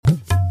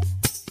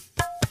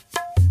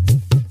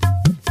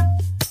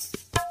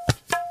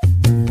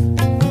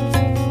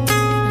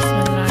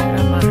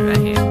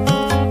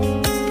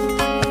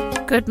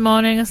Good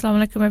morning,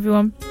 Assalamu alaikum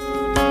everyone.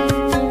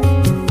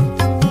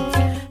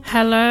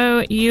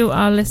 Hello, you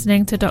are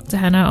listening to Dr.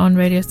 Henna on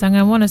Radio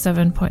Sangam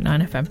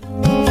 107.9 FM.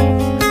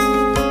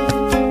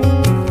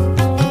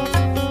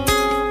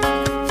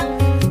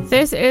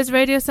 This is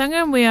Radio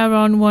Sangam. We are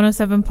on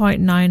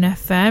 107.9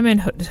 FM in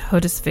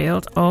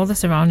Huddersfield, all the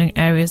surrounding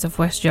areas of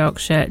West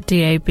Yorkshire,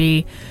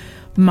 DAB,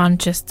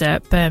 Manchester,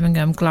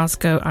 Birmingham,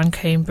 Glasgow and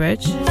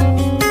Cambridge.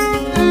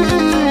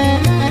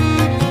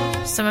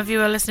 Some of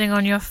you are listening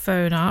on your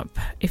phone app.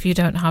 If you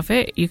don't have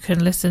it, you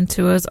can listen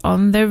to us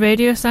on the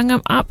Radio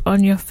Sangam app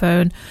on your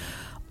phone,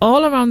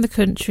 all around the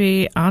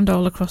country and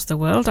all across the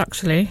world,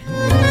 actually.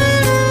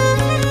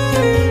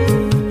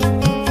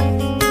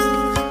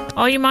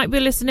 Or you might be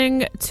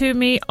listening to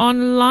me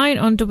online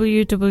on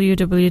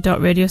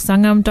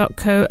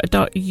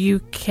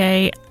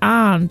www.radiosangam.co.uk,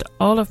 and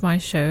all of my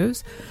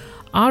shows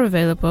are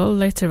available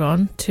later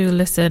on to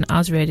listen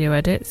as radio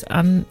edits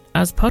and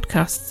as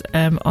podcasts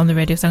on the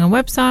Radio Sangam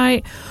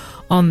website,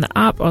 on the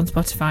app, on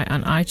Spotify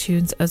and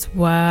iTunes as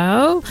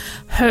well.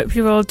 Hope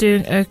you're all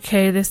doing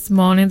okay this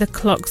morning. The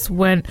clocks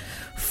went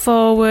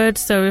forward,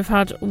 so we've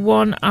had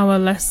 1 hour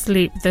less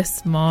sleep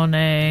this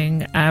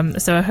morning.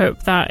 So I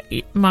hope that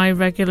my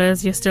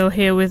regulars, you're still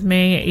here with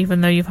me,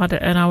 even though you've had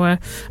an hour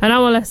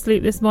less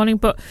sleep this morning.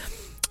 But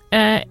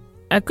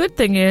a good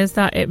thing is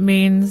that it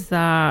means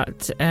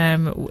that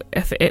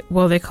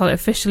they call it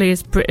officially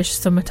is British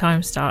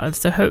summertime started.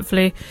 So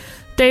hopefully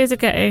days are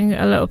getting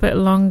a little bit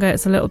longer,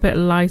 it's a little bit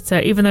lighter,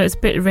 even though it's a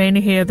bit rainy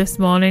here this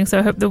morning. So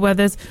I hope the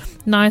weather's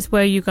nice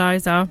where you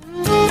guys are,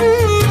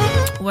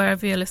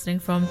 wherever you're listening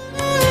from.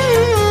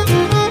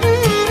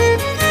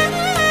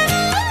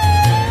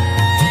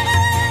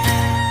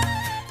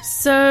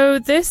 So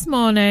this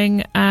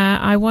morning,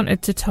 I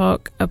wanted to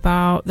talk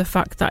about the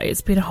fact that it's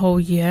been a whole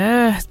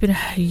year. It's been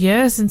a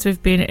year since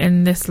we've been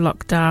in this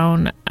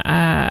lockdown.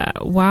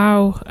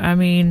 Wow. I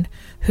mean,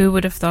 who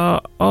would have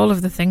thought all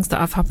of the things that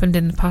have happened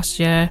in the past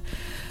year?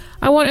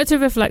 I wanted to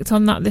reflect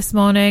on that this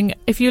morning.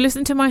 If you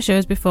listened to my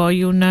shows before,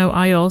 you'll know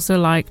I also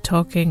like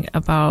talking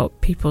about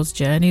people's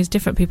journeys,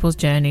 different people's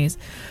journeys.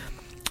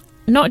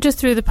 Not just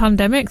through the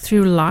pandemic,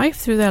 through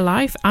their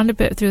life, and a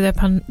bit through their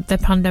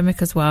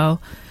pandemic as well.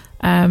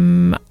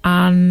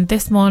 And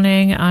this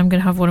morning I'm going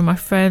to have one of my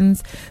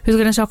friends who's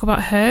going to talk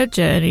about her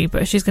journey,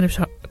 but she's going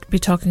to be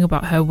talking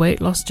about her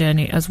weight loss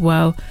journey as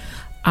well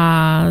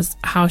as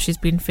how she's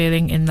been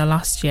feeling in the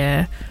last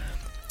year.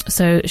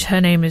 So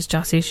her name is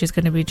Jassy. She's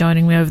going to be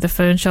joining me over the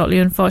phone shortly.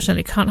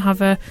 Unfortunately, can't have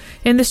her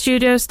in the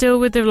studio still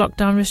with the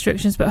lockdown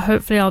restrictions, but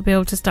hopefully I'll be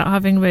able to start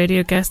having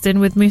radio guests in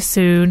with me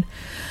soon.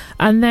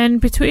 And then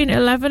between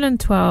 11 and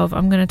 12,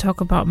 I'm going to talk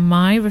about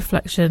my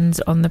reflections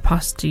on the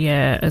past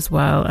year as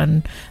well,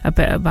 and a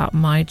bit about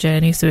my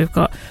journey. So we've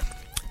got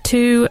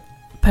 2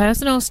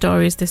 personal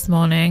stories this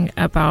morning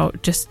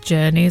about just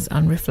journeys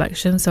and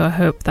reflections. So I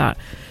hope that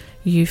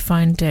you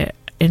find it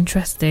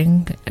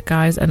interesting,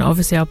 guys. And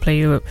obviously I'll play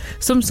you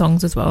some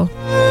songs as well.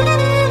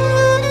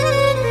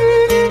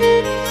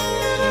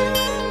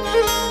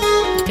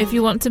 If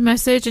you want to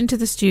message into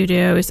the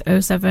studio, it's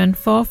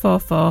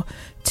 07444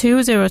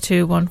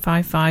 202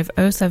 155,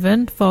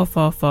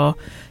 07444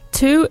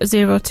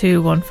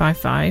 202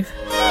 155.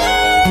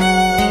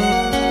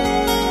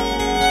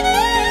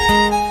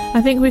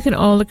 I think we can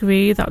all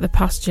agree that the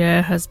past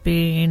year has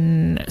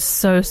been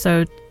so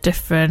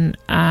different,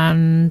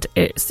 and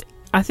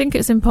I think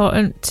it's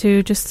important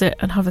to just sit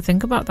and have a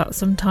think about that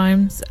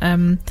sometimes.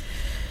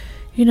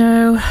 You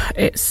know,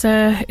 it's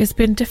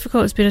been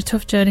difficult. It's been a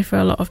tough journey for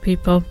a lot of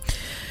people.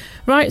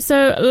 Right,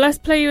 so let's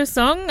play you a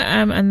song,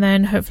 and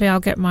then hopefully I'll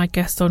get my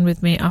guest on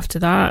with me after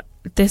that.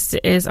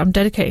 I'm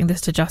dedicating this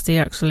to Jassy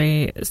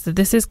actually. So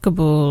this is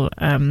Kabul,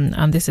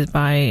 and this is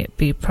by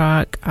B.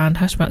 Prague and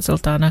Hashmat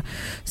Sultana.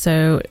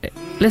 So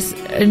let's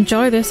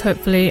enjoy this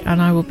hopefully,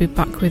 and I will be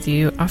back with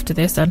you after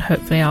this, and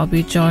hopefully I'll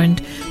be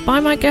joined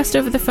by my guest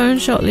over the phone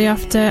shortly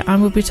after, and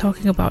we'll be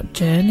talking about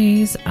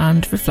journeys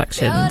and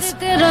reflections.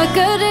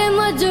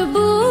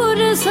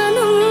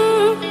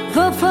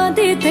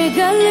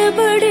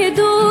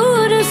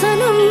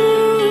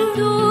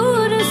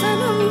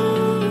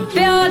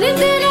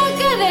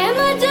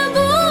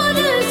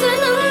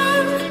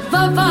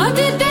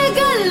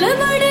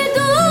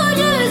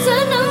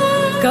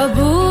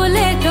 कबूल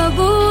है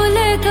कबूल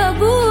है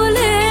कबूल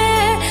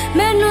है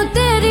मैनू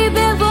तेरी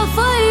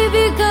बेवफाई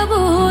भी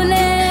कबूल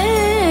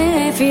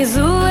है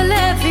फिजूल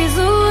है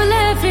फिजूल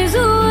है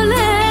फिजूल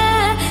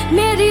है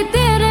मेरी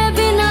तेरे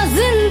बिना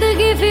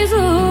जिंदगी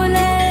फिजूल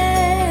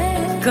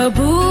है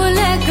कबूल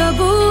है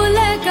कबूल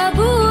है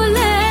कबूल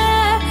है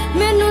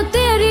मैनू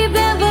तेरी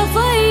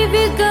बेवफाई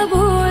भी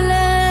कबूल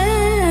है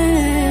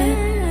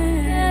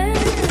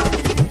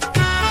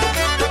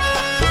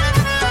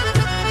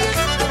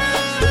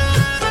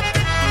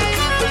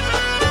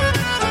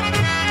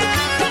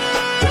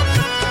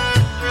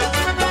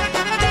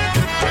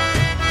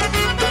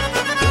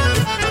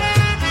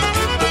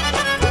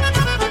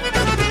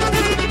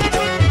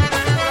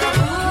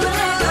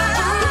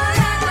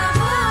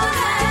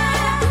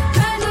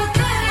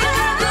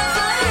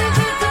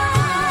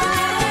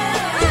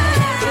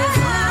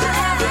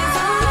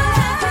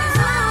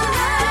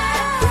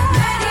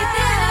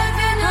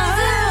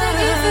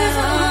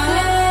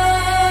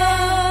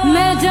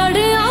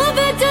जड़ियां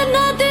विच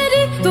ना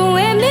तेरी तू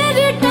है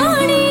मेरी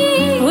टाणी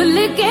भुल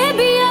के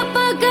भी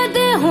आपा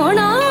कदे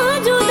होना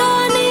जुदा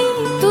नहीं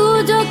तू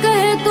जो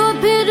कहे तो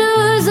फिर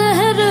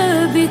जहर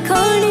भी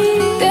खानी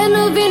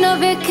तेनू बिना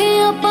वेखे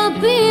आपा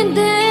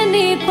पींदे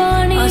नहीं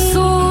पानी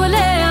असूल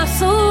है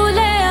असूल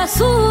है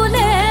असूल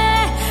है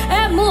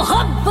ए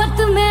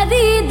मोहब्बत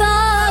मेरी दा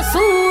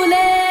असूल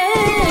है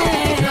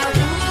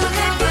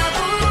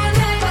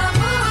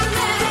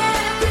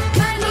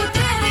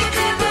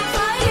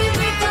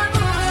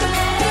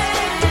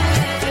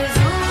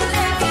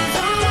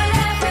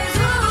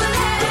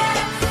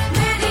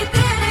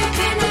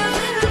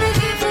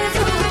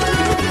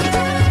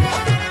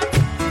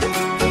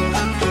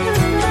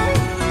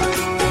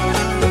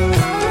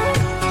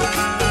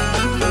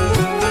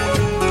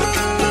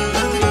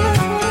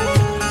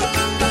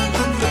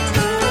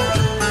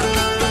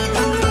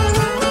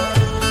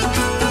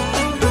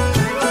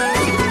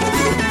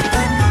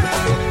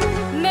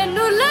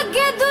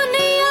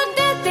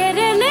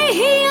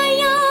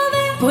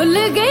भुल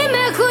गई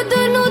मैं खुद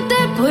नू ते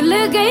भुल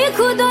गई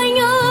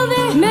खुदाइयां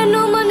वे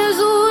मैनू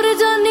मंजूर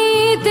जानी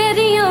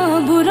तेरियां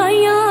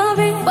बुराइयां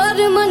वे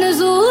पर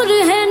मंजूर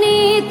है नी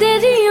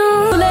तेरियां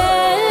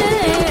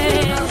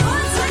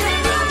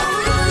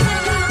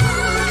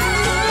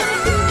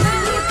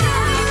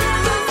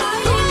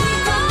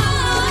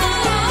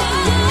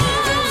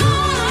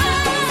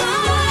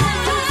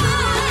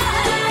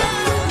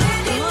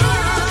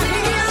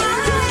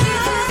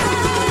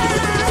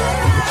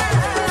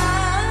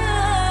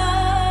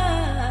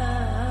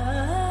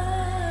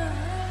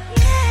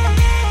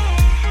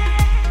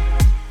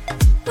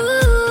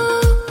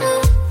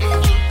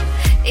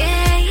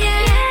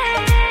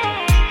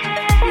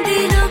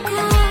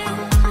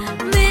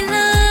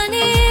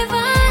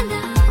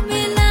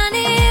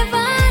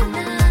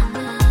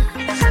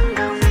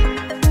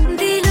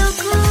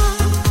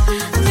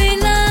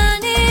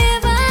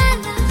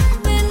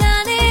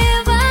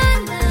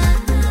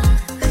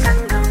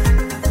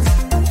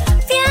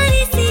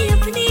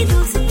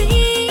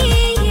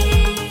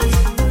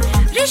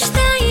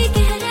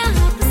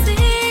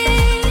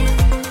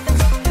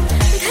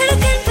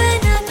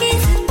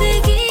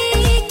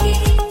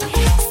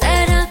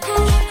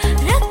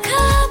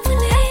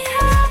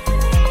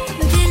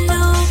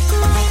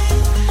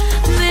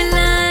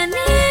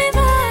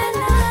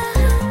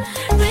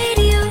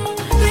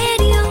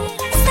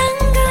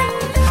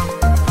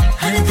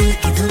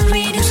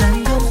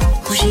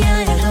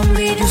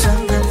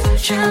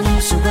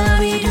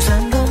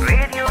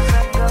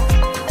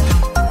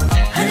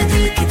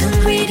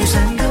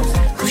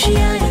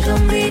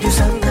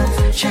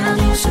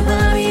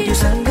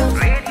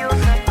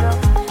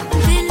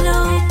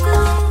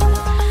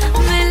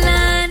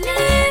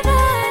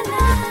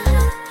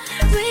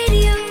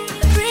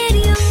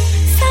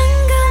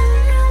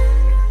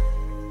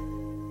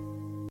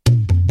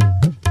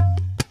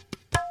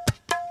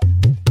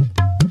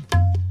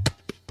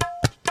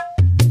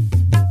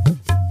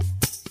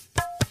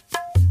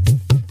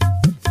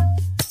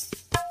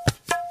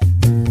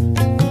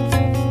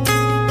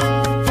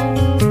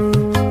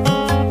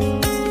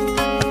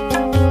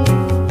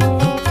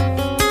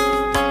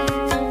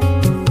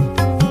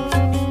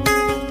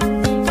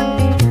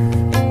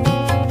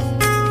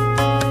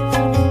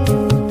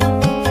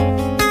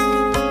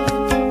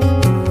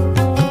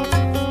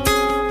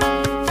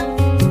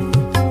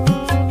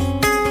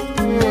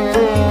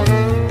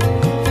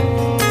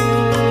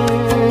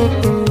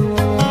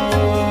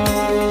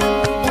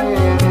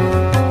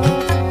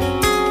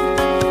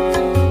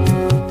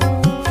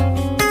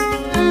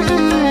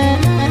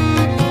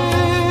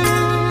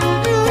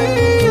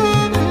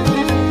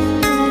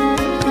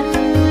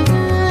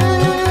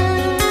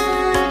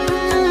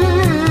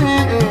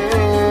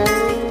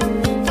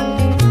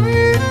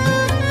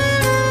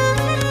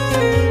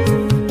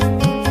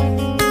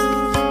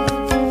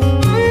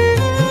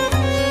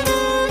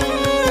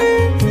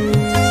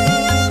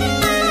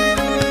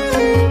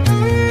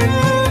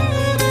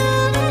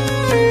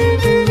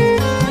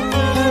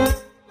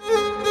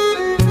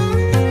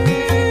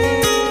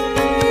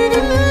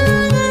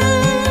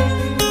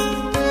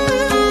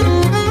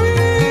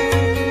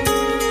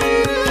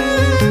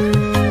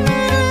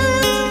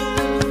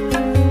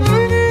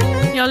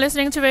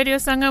listening to Radio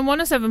Sangam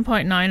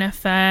 107.9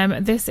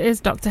 FM. This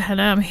is Dr.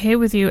 Henna. I'm here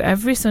with you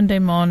every Sunday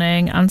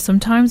morning, and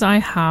sometimes I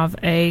have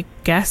a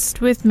guest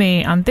with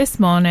me. And this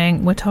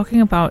morning we're talking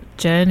about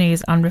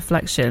journeys and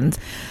reflections.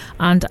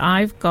 And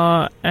I've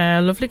got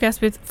a lovely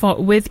guest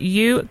with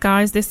you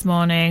guys this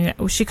morning.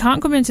 She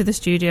can't come into the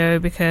studio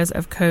because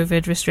of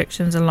COVID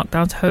restrictions and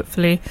lockdowns.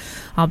 Hopefully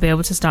I'll be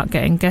able to start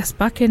getting guests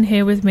back in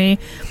here with me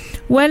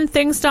when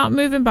things start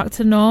moving back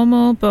to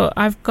normal. But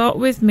I've got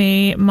with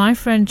me my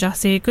friend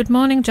Jassy. Good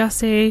morning,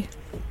 Jassy.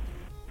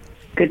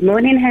 Good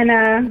morning,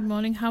 Hannah. Good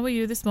morning. How are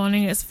you this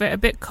morning? It's a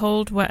bit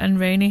cold, wet and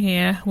rainy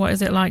here. What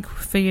is it like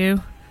for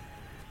you?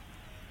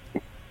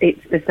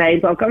 It's the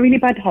same, but I've got really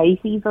bad hay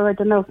fever. I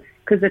don't know,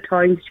 because the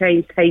time's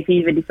changed. Hay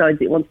fever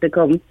decides it wants to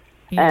come.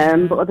 Yeah.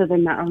 But other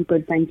than that, I'm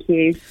good, thank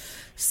you.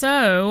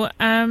 So,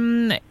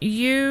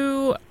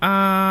 you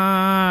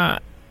are,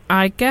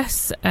 I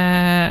guess,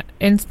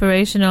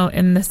 inspirational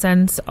in the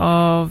sense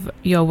of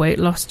your weight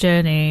loss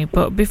journey.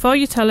 But before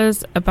you tell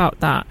us about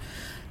that,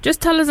 just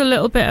tell us a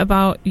little bit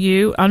about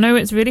you. I know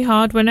it's really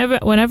hard.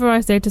 Whenever I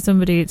say to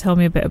somebody, tell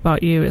me a bit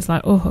about you, it's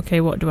like, oh,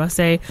 okay, what do I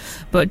say?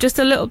 But just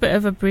a little bit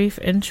of a brief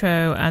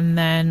intro, and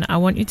then I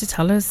want you to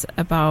tell us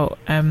about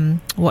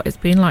what it's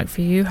been like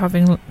for you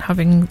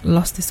having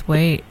lost this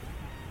weight.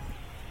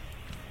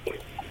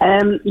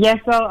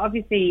 So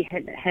obviously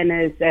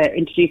Henna's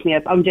introduced me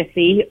as I'm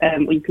Jessie,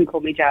 or you can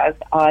call me Jazz.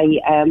 I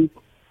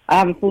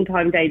have a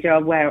full-time day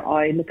job where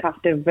I look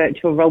after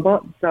virtual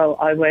robots, so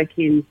I work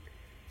in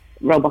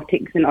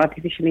robotics and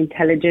artificial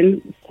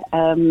intelligence.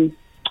 I'm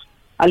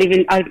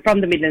from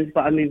the Midlands,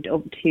 but I moved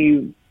up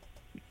to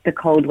the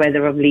cold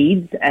weather of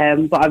Leeds,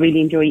 but I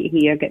really enjoy it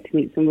here. I get to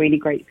meet some really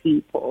great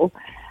people.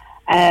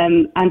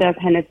 And as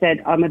Henna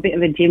said, I'm a bit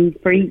of a gym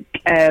freak,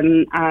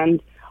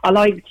 and I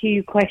like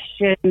to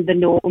question the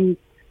norms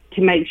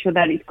to make sure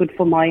that it's good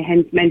for my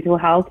mental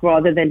health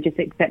rather than just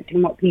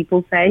accepting what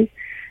people say.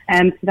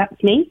 So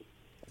that's me.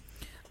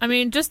 I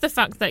mean, just the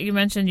fact that you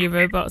mentioned your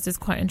robots is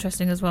quite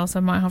interesting as well, so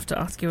I might have to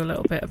ask you a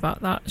little bit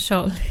about that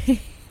shortly.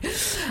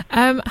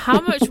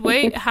 How much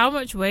weight?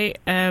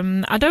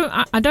 I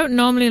don't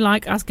normally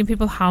like asking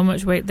people how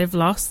much weight they've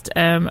lost,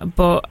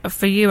 but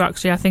for you,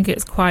 actually, I think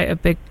it's quite a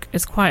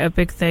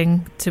big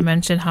thing to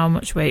mention how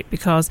much weight,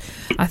 because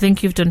I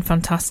think you've done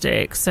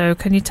fantastic. So,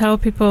 can you tell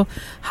people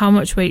how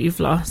much weight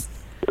you've lost?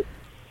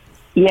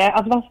 Yeah,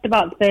 I've lost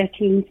about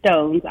 13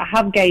 stones. I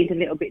have gained a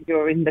little bit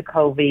during the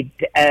COVID.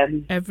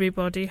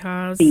 Everybody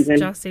has. Season,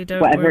 Jessie, don't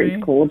whatever worry.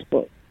 It's called,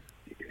 but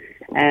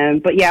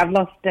yeah, I've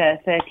lost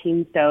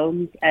 13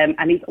 stones,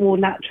 and it's all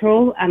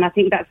natural. And I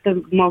think that's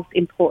the most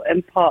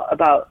important part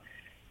about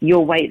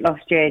your weight loss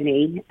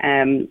journey,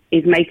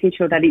 is making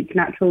sure that it's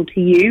natural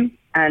to you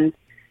and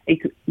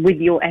it's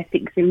with your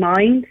ethics in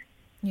mind.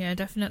 Yeah,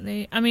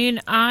 definitely. I mean,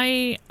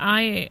 I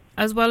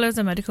as well as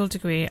a medical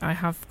degree, I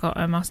have got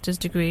a master's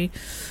degree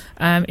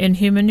in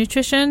human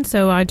nutrition.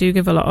 So I do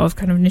give a lot of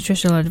kind of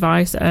nutritional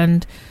advice.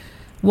 And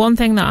one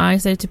thing that I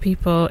say to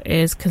people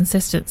is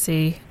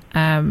consistency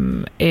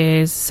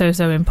is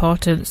so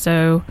important.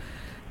 So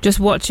just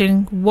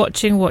watching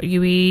what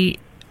you eat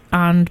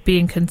and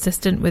being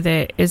consistent with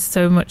it is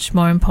so much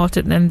more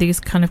important than these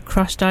kind of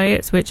crash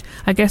diets, which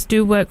I guess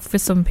do work for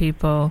some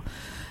people.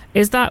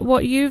 Is that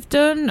what you've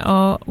done,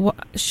 or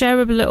share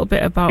a little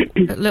bit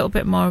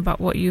more about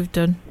what you've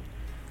done?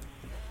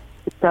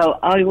 So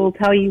I will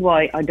tell you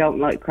why I don't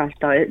like crash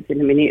diets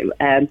in a minute,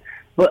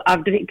 but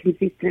I've done it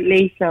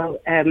consistently. So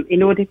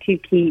in order to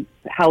keep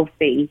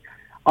healthy,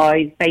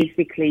 I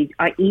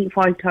eat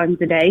 5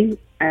 times a day,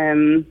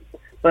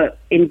 but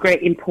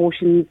in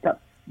portions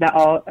that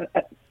are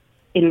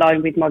in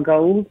line with my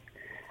goals.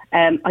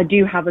 I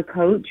do have a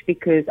coach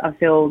because I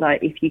feel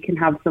like if you can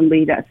have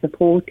somebody that's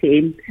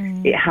supporting,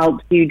 it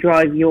helps you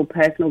drive your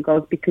personal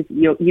goals because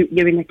you're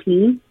in a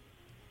team.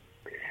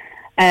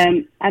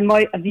 And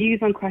my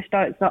views on crash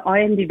diets, so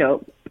I ended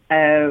up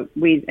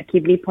with a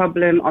kidney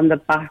problem on the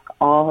back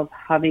of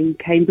having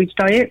Cambridge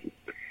diet,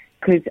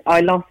 because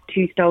I lost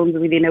 2 stones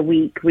within a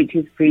week, which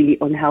is really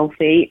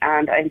unhealthy,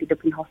 and I ended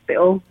up in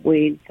hospital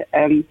with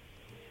I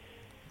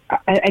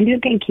ended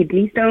up getting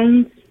kidney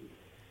stones.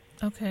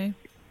 Okay.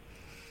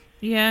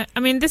 Yeah, I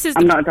mean, this is...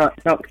 I'm not a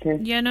doctor.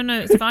 Yeah, no,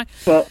 it's fine.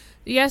 But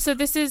yeah, so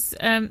this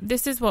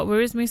is what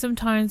worries me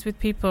sometimes with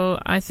people.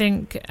 I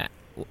think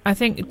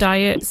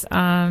diets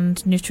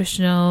and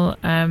nutritional,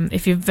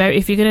 if you're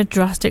going to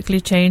drastically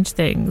change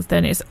things,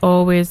 then it's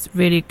always a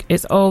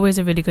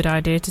really good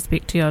idea to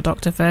speak to your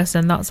doctor first,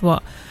 and that's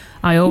what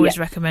I always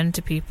recommend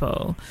to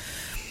people.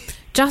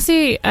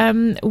 Jessie,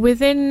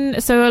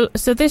 so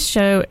this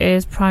show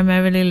is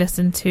primarily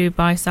listened to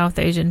by South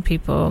Asian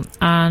people,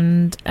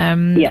 and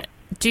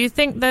do you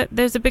think that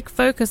there's a big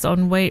focus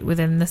on weight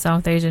within the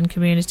South Asian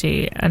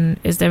community?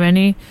 And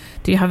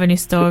do you have any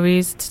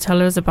stories to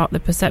tell us about the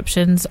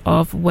perceptions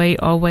of weight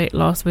or weight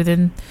loss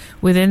within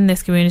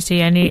this community?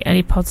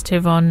 Any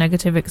positive or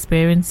negative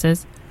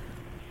experiences?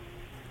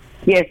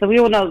 Yeah, so we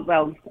all know,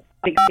 well,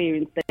 I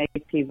experienced the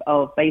negative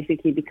of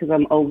basically because I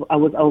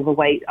was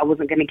overweight, I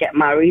wasn't going to get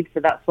married, so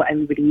that's what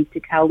everybody used to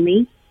tell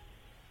me.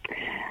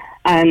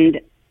 And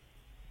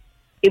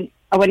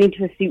I went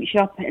into a suit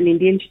shop, an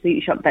Indian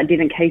suit shop that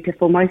didn't cater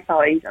for my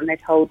size, and they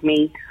told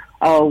me,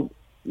 oh,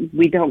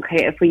 we don't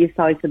cater for your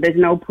size, so there's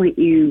no point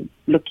you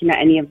looking at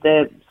any of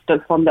the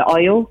stuff on the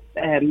aisle.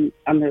 And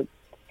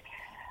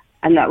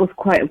that was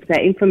quite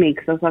upsetting for me,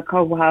 because I was like,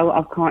 oh, wow,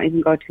 I can't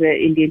even go to an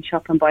Indian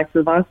shop and buy a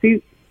salwar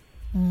suit.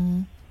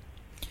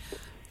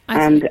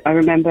 And I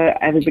remember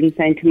everybody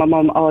saying to my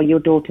mum, oh, your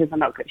daughter's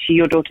not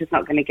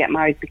going to get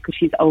married because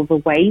she's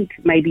overweight.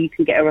 Maybe you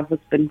can get her a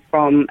husband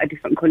from a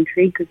different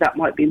country because that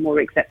might be more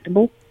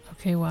acceptable.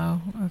 Okay,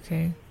 wow.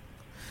 Okay.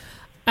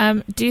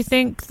 Do you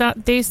think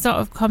that these sort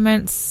of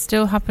comments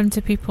still happen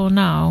to people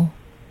now?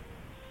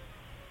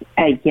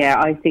 Yeah,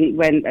 I think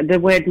when the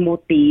word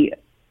moti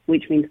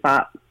which means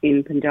fat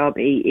in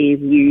Punjabi, is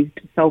used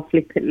so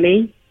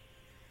flippantly.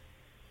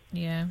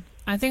 Yeah,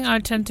 I think I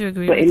tend to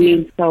agree but with it you.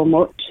 means so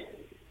much.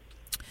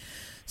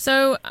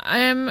 So,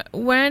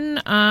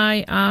 when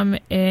I am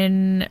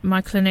in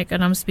my clinic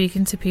and I'm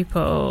speaking to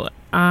people,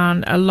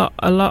 and a lot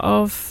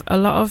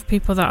of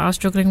people that are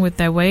struggling with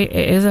their weight,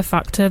 it is a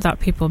factor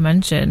that people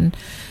mention,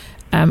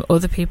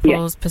 other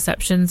people's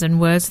perceptions and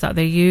words that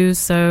they use.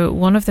 So,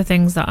 one of the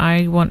things that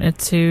I wanted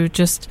to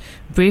just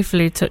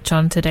briefly touch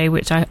on today,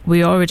 which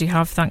we already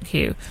have, thank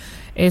you,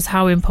 is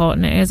how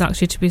important it is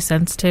actually to be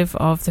sensitive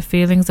of the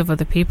feelings of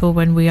other people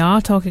when we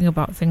are talking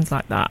about things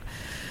like that.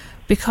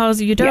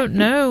 Because you don't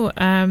know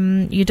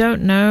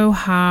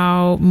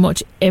how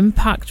much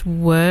impact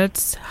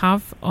words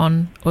have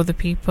on other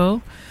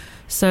people.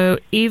 So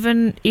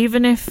even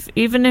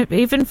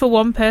for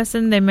one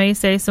person, they may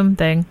say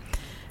something,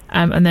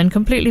 and then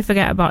completely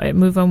forget about it,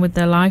 move on with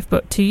their life.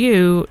 But to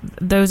you,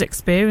 those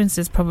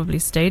experiences probably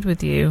stayed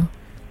with you,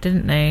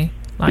 didn't they?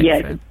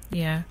 Yeah,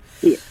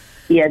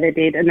 they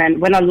did. And then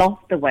when I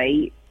lost the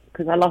weight,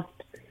 because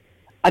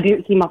I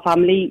didn't see my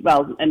family,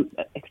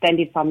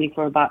 extended family,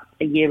 for about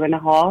a year and a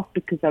half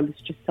because I was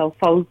just so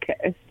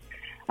focused.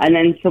 And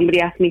then somebody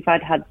asked me if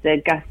I'd had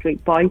the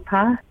gastric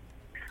bypass.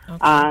 Okay.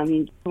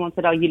 And someone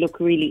said, "Oh, you look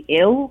really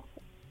ill."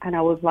 And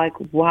I was like,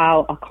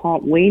 wow, I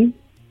can't win.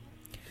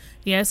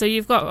 Yeah, so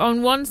you've got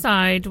on one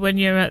side, when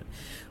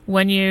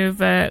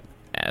you've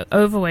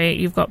overweight,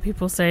 you've got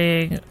people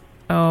saying,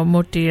 "Oh,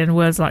 muddy," and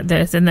words like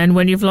this, and then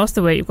when you've lost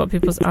the weight, you've got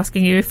people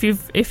asking you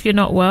if you're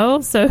not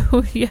well.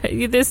 So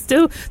yeah, there's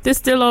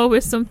still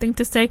always something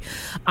to say.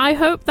 I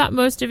hope that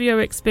most of your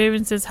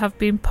experiences have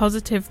been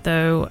positive,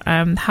 though.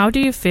 How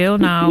do you feel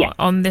now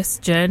on this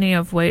journey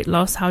of weight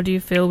loss? How do you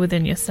feel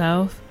within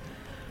yourself?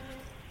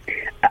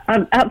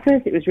 At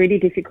first, it was really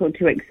difficult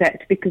to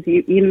accept because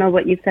you know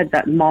what you said,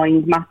 that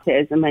mind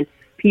matters, and when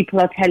people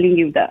are telling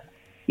you that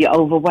you're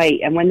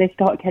overweight, and when they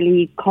start telling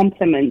you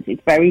compliments,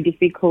 it's very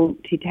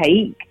difficult to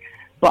take.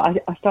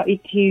 But I started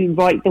to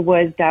write the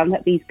words down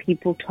that these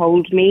people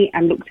told me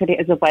and looked at it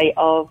as a way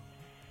of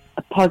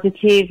a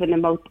positive and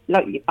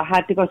I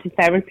had to go to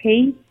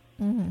therapy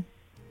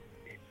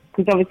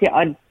because obviously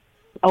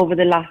over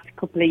the last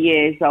couple of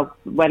years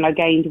when I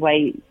gained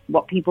weight,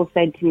 what people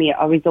said to me,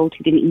 I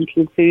resulted in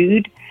eating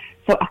food.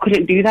 So I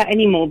couldn't do that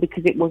anymore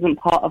because it wasn't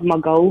part of my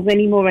goals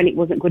anymore and it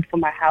wasn't good for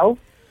my health.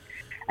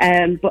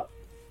 But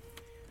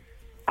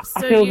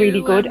I feel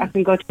really good. I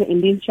can go to an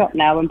Indian shop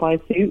now and buy a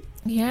suit.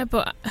 Yeah,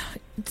 but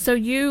so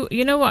you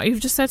know what? You've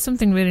just said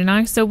something really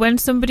nice. So when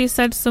somebody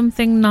said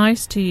something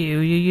nice to you,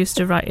 you used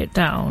to write it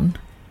down.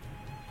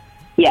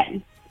 Yeah.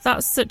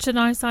 That's such a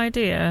nice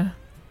idea.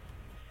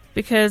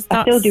 Because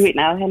I still do it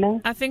now,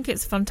 Hannah. I think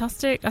it's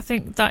fantastic. I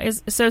think that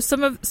is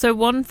so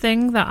one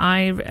thing that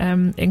I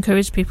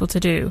encourage people to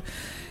do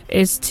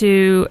is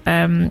to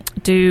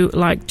do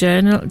like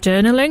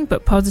journaling,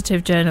 but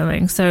positive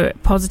journaling. So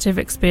positive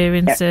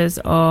experiences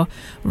or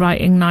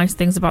writing nice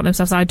things about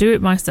themselves. I do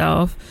it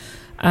myself,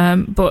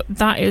 but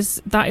that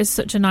is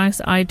such a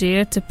nice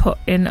idea to put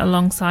in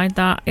alongside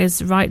that,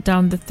 is write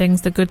down the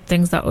good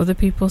things that other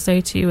people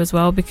say to you as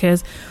well,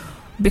 because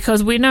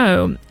we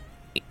know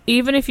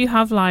even if you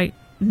have like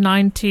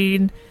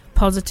 19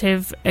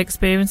 positive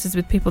experiences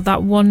with people,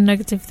 that one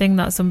negative thing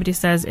that somebody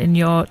says in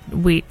your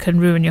week can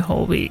ruin your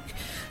whole week.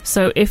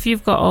 So if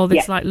you've got all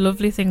these like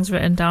lovely things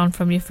written down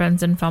from your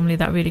friends and family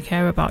that really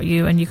care about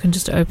you, and you can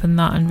just open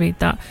that and read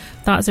that,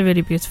 that's a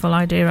really beautiful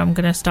idea. I'm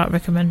going to start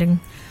recommending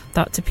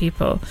that to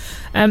people.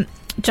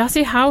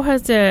 Jassy, how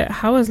has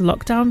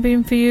lockdown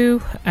been for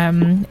you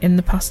in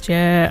the past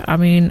year? I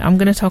mean, I'm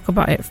going to talk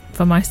about it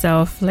for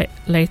myself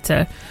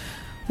later.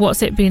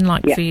 What's it been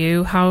like for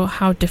you?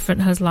 How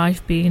different has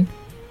life been?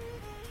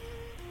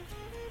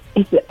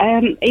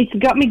 It's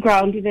got me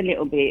grounded a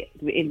little bit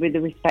with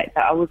the respect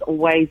that I was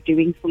always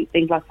doing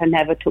something. Like I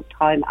never took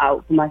time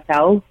out for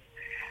myself.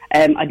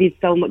 I did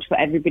so much for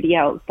everybody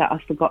else that I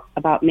forgot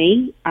about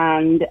me.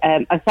 And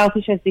as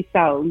selfish as this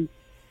sounds,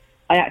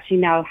 I actually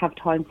now have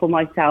time for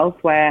myself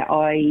where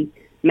I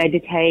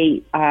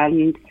meditate,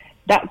 and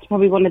that's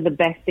probably one of the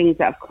best things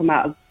that have come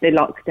out of the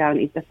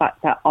lockdown, is the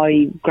fact that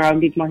I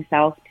grounded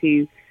myself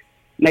to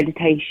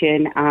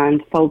meditation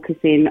and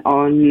focusing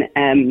on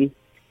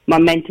my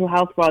mental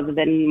health rather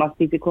than my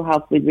physical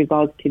health with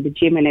regards to the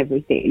gym and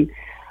everything.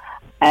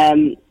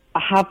 I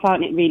have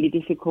found it really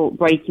difficult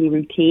breaking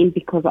routine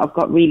because I've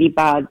got really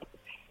bad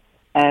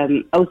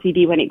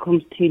OCD when it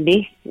comes to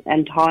lists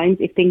and times.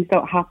 If things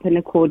don't happen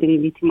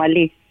accordingly to my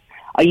list,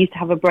 I used to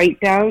have a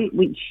breakdown,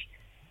 which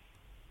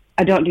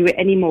I don't do it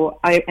anymore.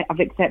 I've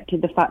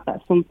accepted the fact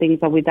that some things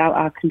are without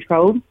our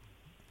control,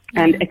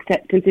 and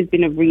acceptance has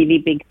been a really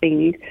big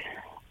thing.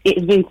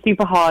 It's been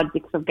super hard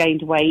because I've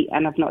gained weight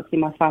and I've not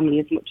seen my family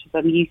as much as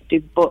I'm used to,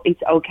 but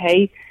it's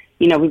okay.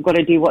 You know, we've got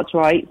to do what's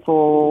right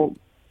for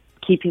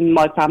keeping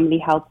my family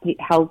health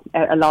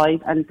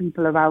alive and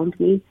people around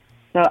me.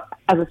 So,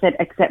 as I said,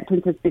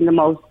 acceptance has been the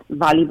most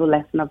valuable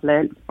lesson I've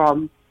learned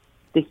from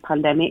this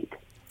pandemic.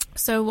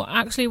 So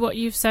actually what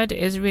you've said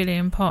is a really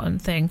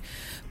important thing,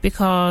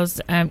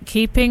 because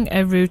keeping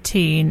a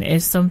routine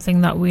is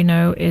something that we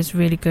know is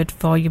really good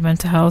for your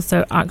mental health.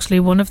 So actually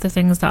one of the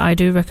things that I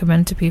do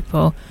recommend to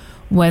people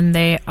when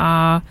they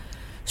are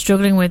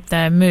struggling with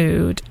their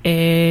mood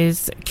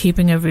is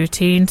keeping a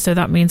routine. So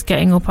that means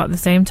getting up at the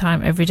same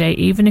time every day,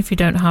 even if you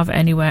don't have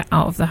anywhere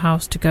out of the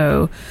house to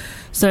go.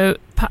 So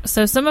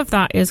some of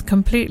that is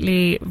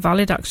completely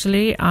valid,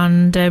 actually,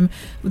 and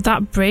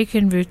that break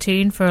in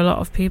routine for a lot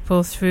of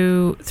people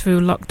through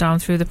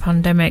lockdown, through the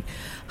pandemic,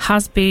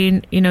 has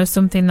been,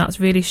 something that's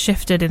really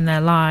shifted in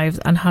their lives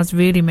and has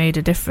really made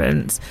a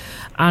difference.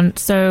 And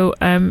so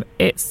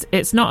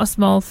it's not a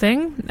small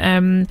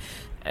thing.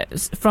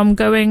 From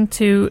going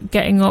to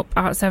getting up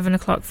at 7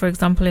 o'clock, for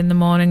example, in the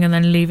morning, and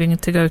then leaving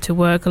to go to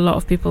work. A lot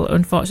of people,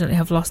 unfortunately,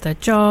 have lost their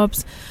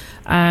jobs.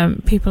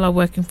 People are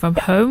working from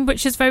home,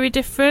 which is very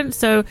different.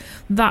 So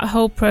that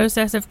whole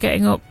process of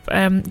getting up,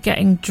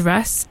 getting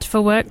dressed for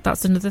work,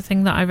 that's another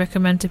thing that I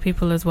recommend to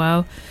people as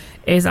well,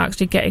 is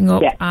actually getting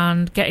up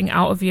and getting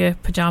out of your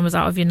pajamas,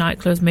 out of your night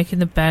clothes, making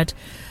the bed,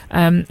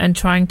 and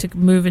trying to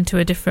move into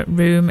a different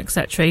room,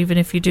 etc., even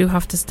if you do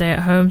have to stay at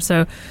home.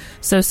 So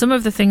some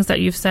of the things that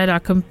you've said I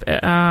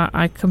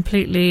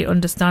completely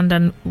understand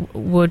and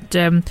would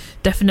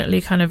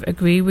definitely kind of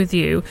agree with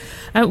you.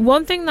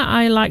 One thing that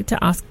I like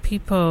to ask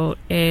people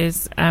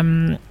is,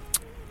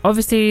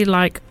 obviously,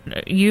 like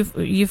you've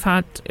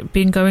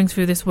been going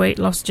through this weight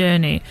loss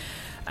journey,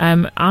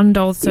 and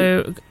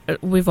also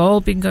we've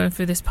all been going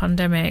through this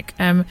pandemic.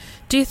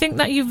 Do you think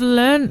that you've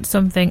learned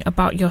something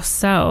about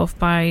yourself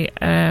by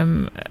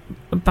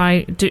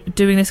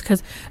doing this?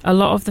 Because a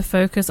lot of the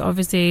focus,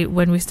 obviously,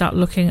 when we start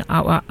looking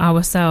at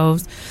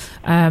ourselves,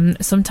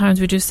 sometimes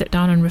we do sit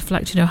down and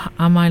reflect,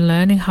 am I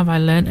learning? Have I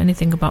learned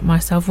anything about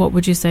myself? What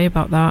would you say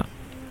about that?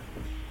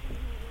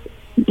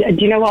 Do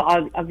you know what?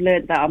 I've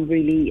learned that I'm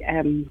really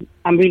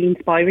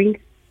inspiring.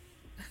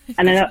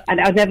 And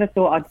I never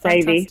thought I'd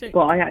say Fantastic. this,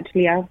 but I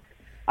actually have.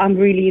 I'm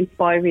really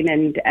inspiring,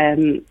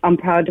 and I'm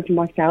proud of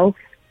myself.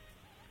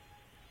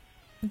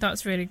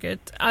 That's really good.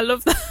 I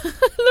love that.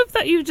 I love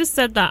that you just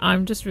said that.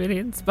 I'm just really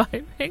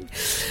inspiring,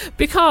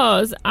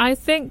 because I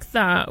think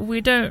that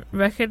we don't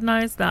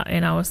recognize that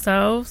in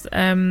ourselves.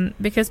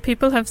 Because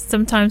people have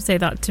sometimes say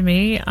that to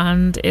me,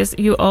 and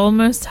you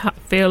almost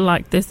feel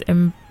like this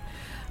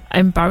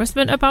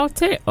embarrassment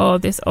about it, or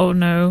this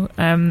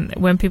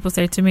when people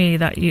say to me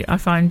that I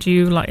find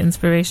you like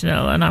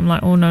inspirational, and I'm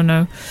like, oh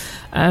no.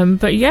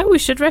 But yeah, we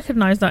should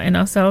recognize that in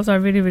ourselves. I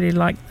really, really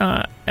like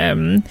that.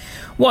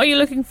 What are you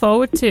looking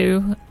forward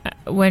to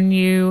when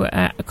you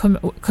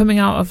coming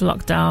out of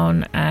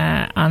lockdown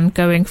and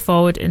going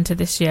forward into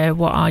this year?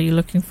 What are you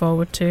looking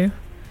forward to?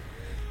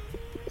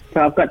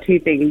 So I've got two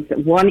things.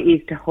 One is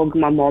to hug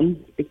my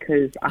mum,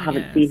 because I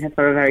haven't seen her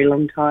for a very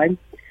long time,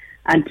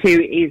 and two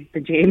is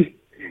the gym,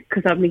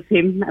 because I miss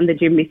him and the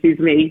gym misses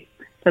me.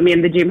 So me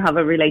and the gym have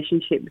a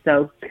relationship,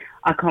 so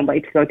I can't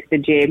wait to go to the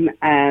gym.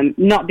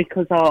 Not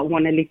because I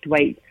want to lift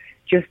weights,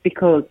 just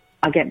because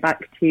I get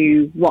back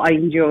to what I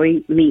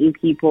enjoy, meeting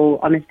people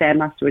on a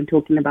Stairmaster and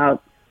talking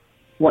about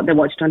what they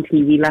watched on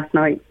TV last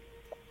night.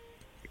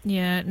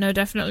 Yeah, no,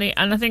 definitely.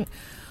 And I think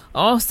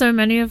so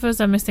many of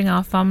us are missing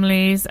our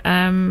families.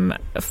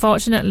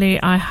 Fortunately,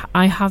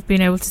 I have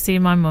been able to see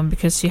my mum,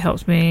 because she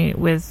helps me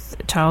with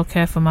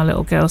childcare for my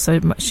little girl.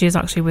 So she's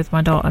actually with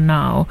my daughter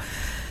now.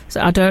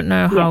 So I don't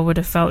know how I would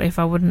have felt if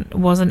I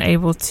wasn't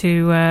able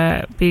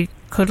to be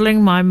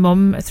cuddling my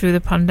mum through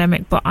the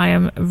pandemic. But I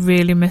am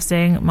really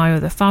missing my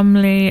other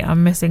family.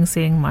 I'm missing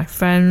seeing my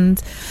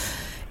friends.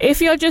 If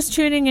you're just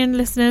tuning in,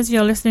 listeners,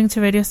 you're listening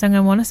to Radio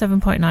Sangam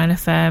 107.9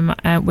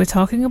 FM. We're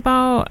talking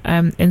about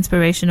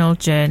inspirational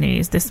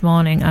journeys this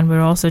morning, and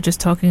we're also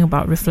just talking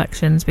about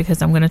reflections,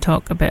 because I'm going to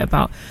talk a bit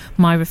about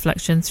my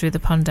reflections through the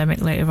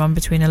pandemic later on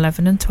between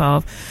 11 and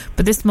 12.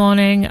 But this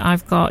morning,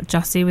 I've got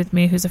Jassie with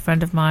me, who's a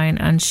friend of mine,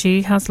 and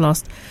she has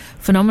lost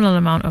a phenomenal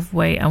amount of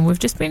weight, and we've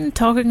just been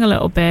talking a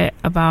little bit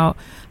about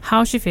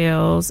how she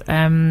feels.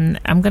 I'm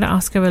going to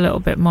ask her a little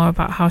bit more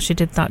about how she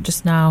did that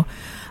just now.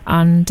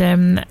 And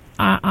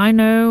I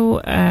know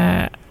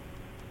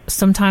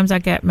sometimes I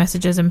get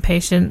messages and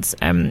patients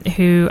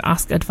who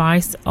ask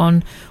advice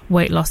on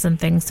weight loss and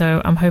things.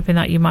 So I'm hoping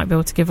that you might be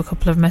able to give a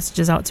couple of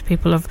messages out to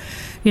people of,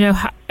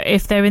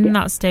 if they're in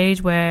that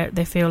stage where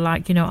they feel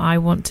like, I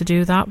want to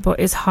do that,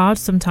 but it's hard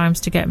sometimes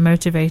to get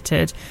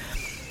motivated.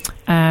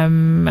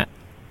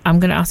 I'm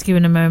going to ask you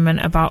in a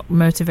moment about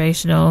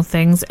motivational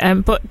things.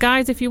 But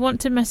guys, if you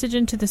want to message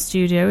into the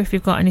studio, if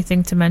you've got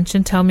anything to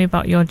mention, tell me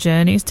about your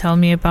journeys. Tell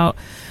me about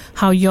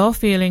how you're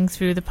feeling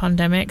through the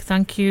pandemic.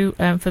 Thank you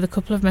for the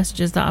couple of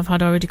messages that I've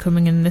had already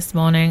coming in this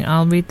morning.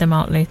 I'll read them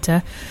out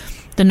later.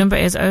 The number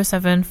is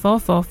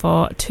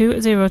 07444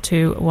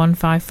 202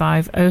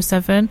 155.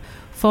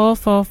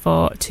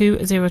 07444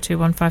 202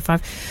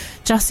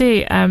 155.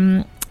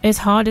 Jassie, it's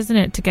hard, isn't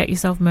it, to get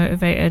yourself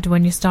motivated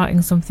when you're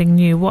starting something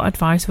new? What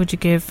advice would you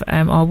give,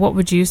 or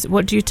what do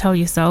you tell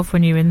yourself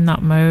when you're in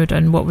that mode,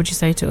 and what would you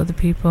say to other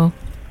people?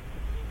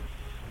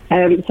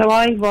 So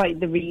I write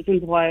the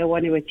reasons why I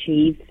want to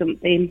achieve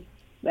something.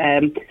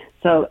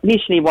 So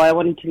initially, why I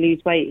wanted to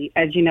lose weight,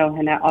 as you know,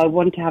 Hannah, I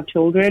want to have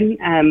children.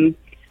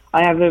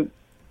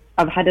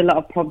 I've had a lot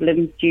of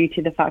problems due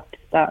to the fact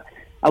that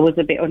I was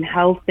a bit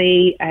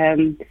unhealthy.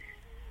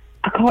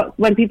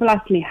 When people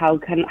ask me how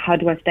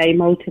do I stay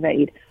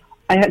motivated,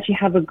 I actually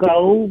have a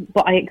goal,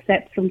 but I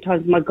accept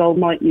sometimes my goal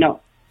might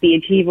not be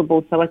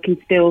achievable, so I can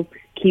still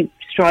keep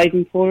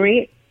striving for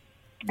it.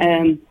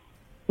 The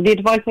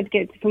advice I'd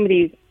get to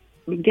somebody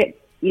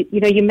is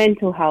your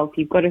mental health.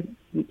 You've got to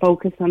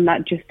focus on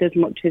that just as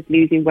much as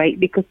losing weight,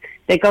 because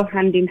they go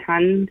hand in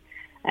hand.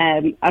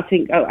 I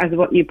think, as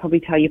what you probably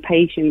tell your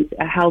patients,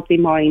 a healthy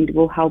mind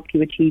will help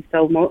you achieve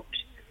so much.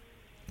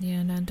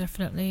 Yeah, no,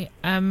 definitely.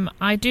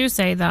 I do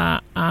say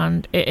that,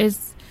 and it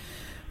is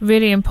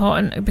really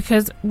important,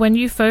 because when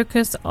you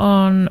focus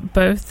on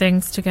both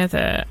things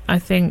together, I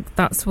think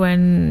that's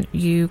when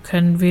you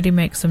can really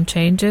make some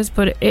changes.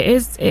 But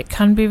it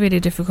can be really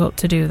difficult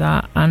to do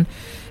that, and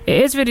it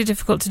is really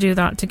difficult to do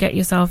that, to get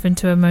yourself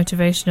into a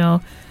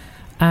motivational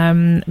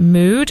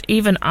mood.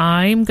 Even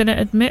I'm going to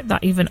admit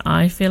that even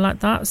I feel like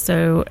that.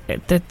 So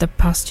the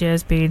past year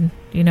has been,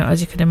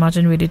 as you can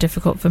imagine, really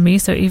difficult for me.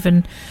 So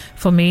even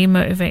for me,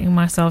 motivating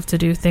myself to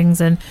do things,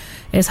 and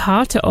it's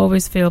hard to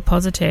always feel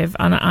positive.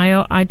 And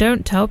I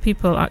don't tell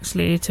people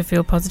actually to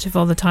feel positive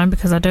all the time,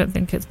 because I don't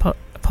think it's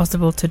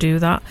possible to do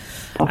that.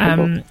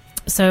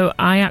 So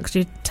I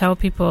actually tell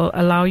people,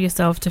 allow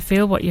yourself to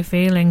feel what you're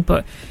feeling.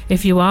 But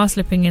if you are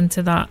slipping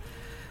into that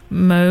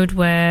mode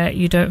where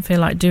you don't feel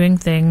like doing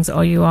things,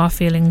 or you are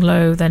feeling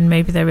low, then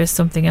maybe there is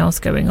something else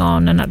going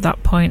on. And at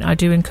that point, I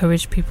do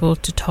encourage people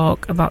to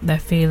talk about their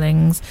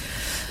feelings.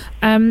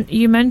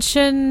 You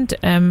mentioned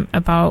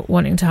about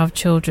wanting to have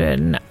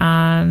children,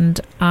 and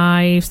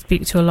I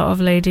speak to a lot of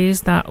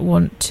ladies that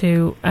want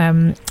to,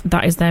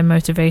 that is their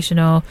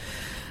motivational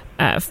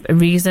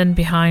reason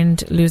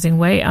behind losing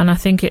weight. And I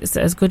think it's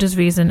as good as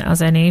reason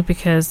as any,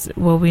 because,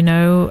 well, we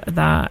know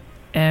that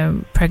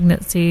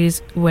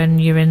pregnancies when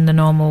you're in the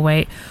normal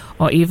weight,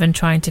 or even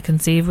trying to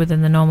conceive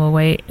within the normal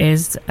weight,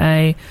 is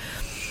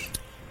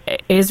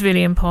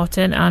really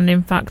important. And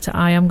in fact,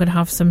 I am going to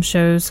have some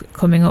shows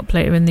coming up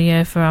later in the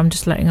year for, I'm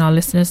just letting our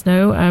listeners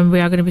know, we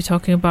are going to be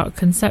talking about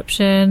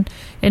conception,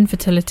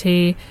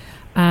 infertility.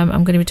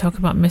 I'm going to be talking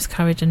about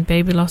miscarriage and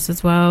baby loss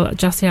as well.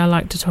 Jassy, I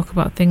like to talk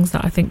about things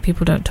that I think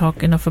people don't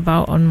talk enough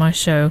about on my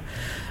show.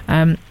 So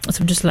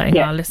I'm just letting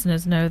our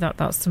listeners know that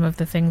that's some of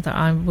the things that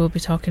I will be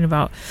talking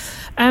about.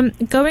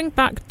 Going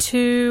back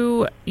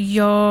to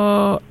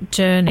your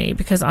journey,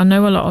 because I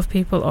know a lot of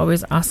people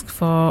always ask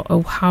for,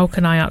 how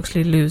can I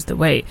actually lose the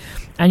weight?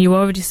 And you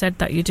already said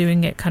that you're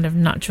doing it kind of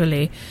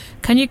naturally.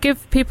 Can you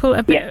give people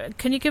a bit?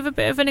 Can you give a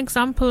bit of an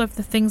example of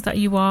the things that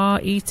you are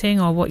eating,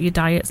 or what your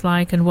diet's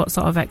like, and what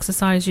sort of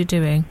exercise you're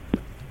doing?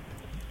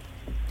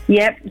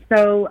 Yep.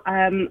 So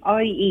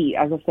I eat,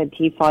 as I said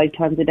to you, 5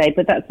 times a day,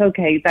 but that's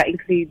okay. That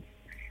includes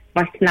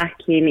my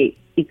snacking.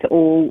 It's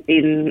all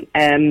in.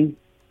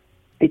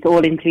 It's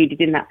all included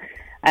in that.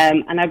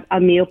 And I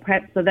meal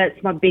prep. So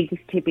that's my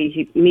biggest tip: is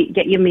you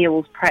get your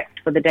meals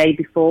prepped for the day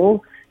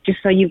before, just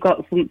so you've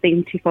got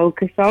something to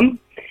focus on.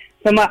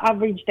 So my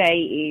average day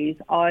is,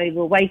 I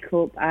will wake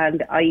up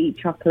and I eat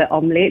chocolate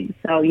omelette.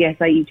 So yes,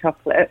 I eat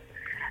chocolate.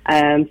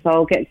 So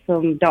I'll get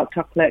some dark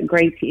chocolate,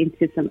 grate it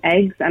into some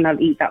eggs, and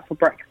I'll eat that for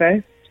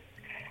breakfast.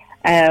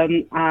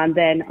 And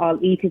then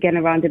I'll eat again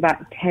around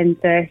about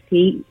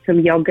 10:30, some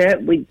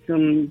yogurt with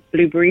some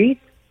blueberries.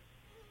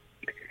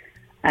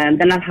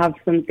 Then I'll have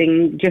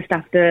something just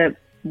after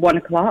 1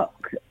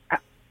 o'clock,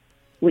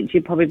 which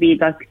would probably be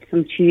like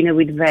some tuna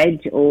with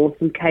veg or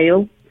some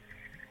kale.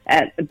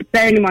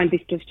 Bearing in mind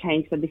this does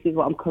change, so this is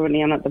what I'm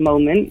currently on at the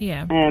moment.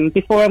 Yeah.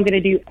 Before I'm going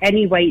to do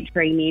any weight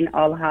training,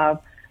 I'll have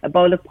a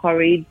bowl of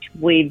porridge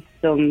with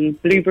some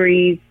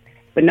blueberries,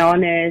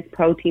 bananas,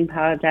 protein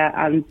powder,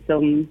 and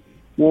some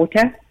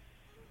water.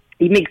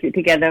 You mix it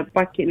together,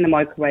 whack it in the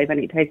microwave, and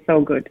it tastes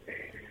so good.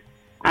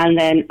 And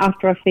then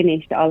after I've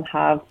finished, I'll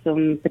have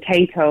some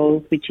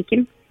potatoes with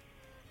chicken.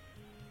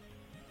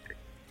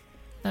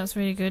 That's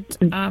really good.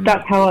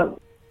 That's how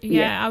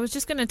I was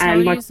just going to tell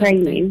you my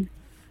something. Training.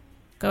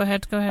 Go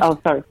ahead. Oh,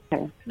 sorry.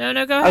 No,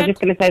 go ahead. I was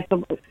just going to say,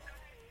 so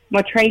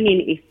my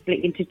training is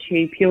split into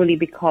 2 purely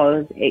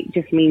because it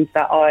just means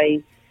that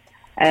I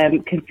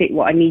can fit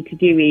what I need to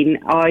do in.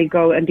 I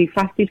go and do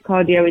fasted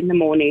cardio in the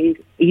morning.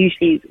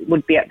 Usually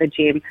would be at the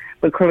gym,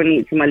 but currently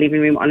it's in my living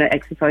room on an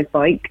exercise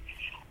bike.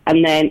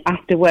 And then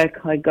after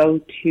work, I go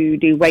to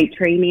do weight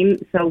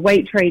training. So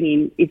weight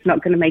training is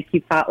not going to make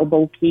you fat or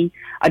bulky.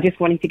 I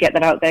just wanted to get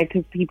that out there,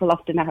 because people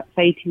often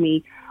say to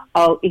me,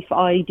 if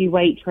I do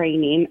weight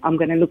training, I'm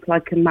going to look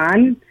like a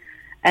man.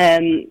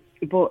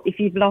 But if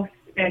you've lost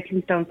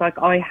 13 stones like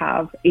I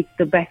have, it's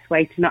the best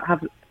way to not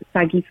have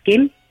saggy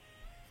skin.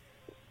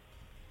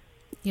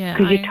 Yeah,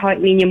 because you're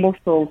tightening your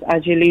muscles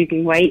as you're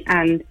losing weight,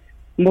 and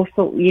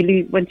muscle you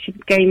lose when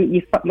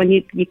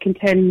you can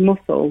turn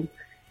muscle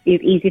is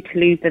easier to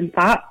lose than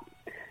fat.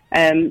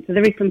 So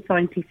there is some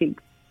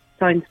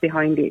science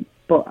behind it,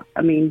 but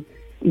I mean,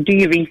 do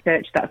your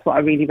research. That's what I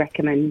really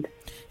recommend.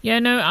 Yeah,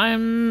 no,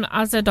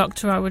 as a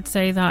doctor, I would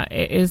say that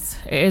it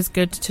is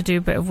good to do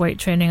a bit of weight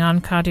training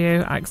and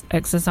cardio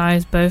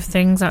exercise. Both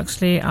things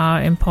actually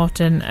are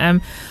important.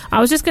 I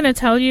was just going to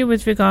tell you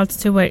with regards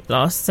to weight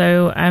loss.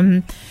 So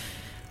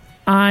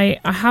I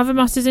have a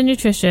master's in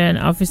nutrition.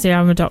 Obviously,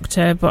 I'm a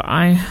doctor, but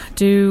I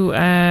do.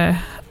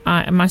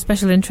 My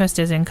special interest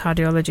is in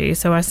cardiology,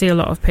 so I see a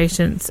lot of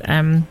patients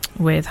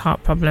with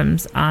heart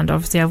problems, and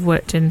obviously I've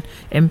worked in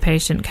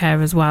inpatient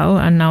care as well,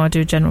 and now I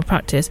do general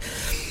practice.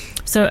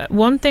 So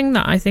one thing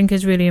that I think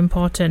is really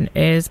important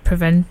is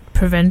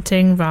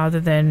preventing rather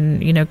than,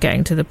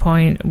 getting to the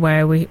point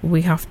where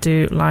we have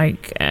to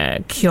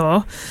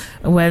cure,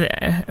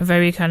 where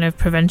very kind of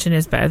prevention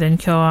is better than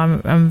cure.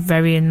 I'm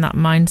very in that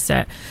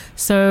mindset.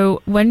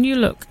 So when you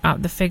look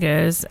at the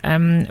figures,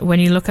 when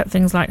you look at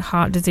things like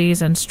heart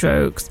disease and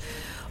strokes,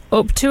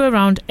 up to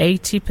around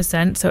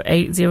 80%, so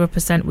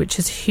 80%, which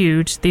is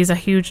huge. These are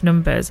huge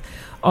numbers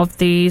of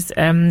these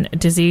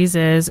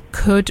diseases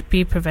could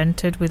be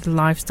prevented with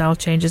lifestyle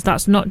changes.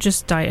 That's not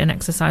just diet and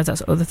exercise,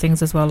 that's other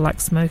things as well, like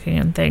smoking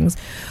and things.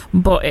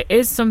 But it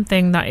is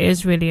something that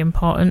is really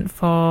important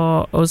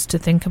for us to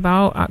think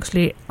about.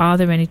 Actually, are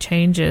there any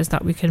changes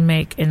that we can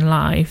make in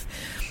life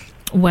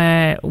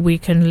where we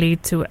can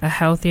lead to a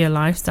healthier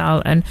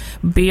lifestyle? And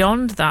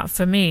beyond that,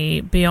 for me,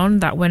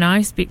 when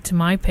I speak to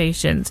my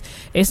patients,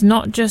 it's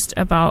not just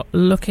about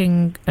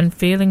looking and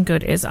feeling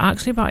good, it's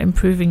actually about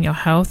improving your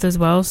health as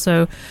well.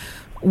 So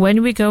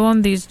when we go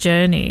on these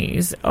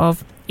journeys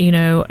of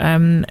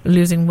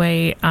losing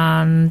weight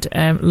and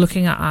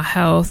looking at our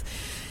health,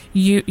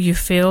 you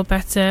feel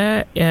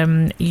better,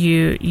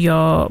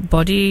 your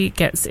body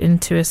gets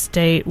into a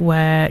state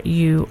where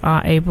you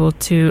are able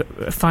to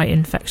fight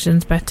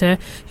infections better.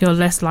 You're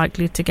less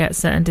likely to get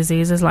certain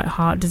diseases like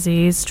heart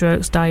disease,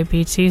 strokes,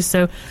 diabetes.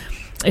 So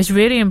it's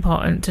really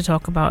important to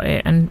talk about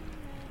it. And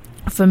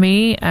for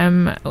me,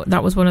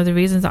 that was one of the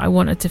reasons that I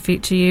wanted to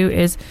feature you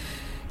is,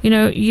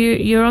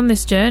 you're on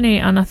this journey,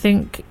 and I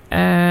think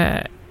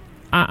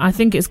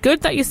it's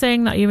good that you're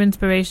saying that you're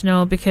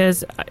inspirational,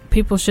 because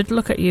people should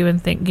look at you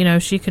and think,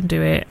 she can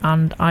do it,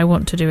 and I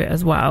want to do it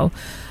as well.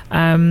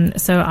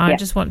 So I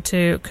just want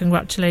to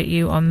congratulate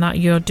you on that.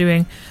 You're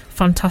doing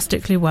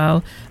fantastically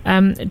well.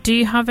 Do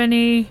you have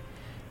any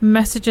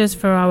messages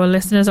for our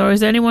listeners, or is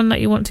there anyone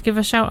that you want to give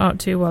a shout out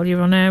to while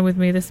you're on air with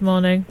me this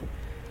morning?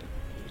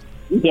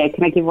 Yeah,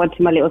 can I give one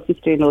to my little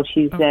sister-in-law?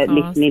 She's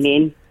listening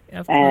in.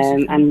 Of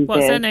course. And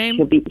what's her name?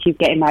 She's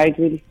getting married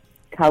with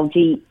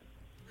Kaljit.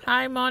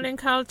 Hi, morning,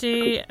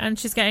 Kaljit. And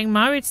she's getting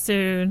married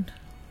soon.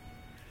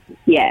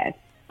 Yeah.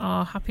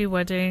 Oh, happy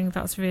wedding!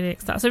 That's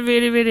a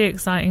really, really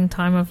exciting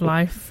time of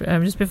life.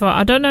 Just before,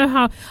 I don't know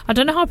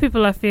how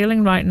people are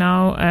feeling right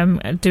now,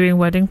 doing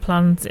wedding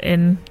plans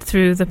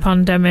through the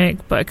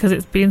pandemic, but because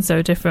it's been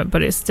so different.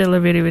 But it's still a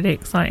really, really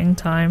exciting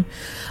time.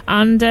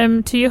 And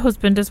to your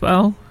husband as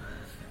well.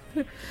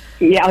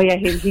 Yeah,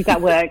 he's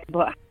at work,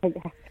 but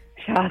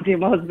shout out to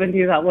my husband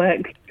who's at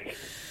work.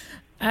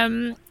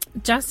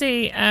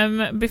 Jassy,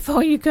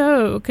 before you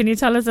go, can you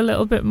tell us a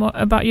little bit more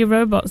about your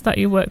robots that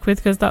you work with?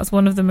 Because that's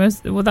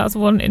that's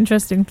one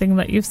interesting thing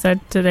that you've said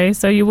today.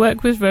 So you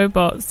work with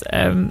robots.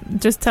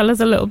 Just tell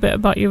us a little bit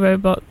about your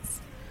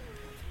robots.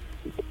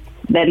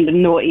 They're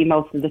naughty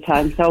most of the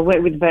time. So I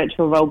work with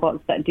virtual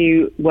robots that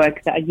do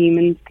work that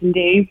humans can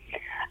do.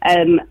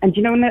 And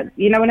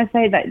when I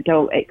say that,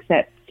 don't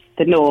accept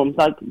the norms.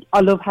 Like,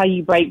 I love how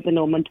you break the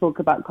norm and talk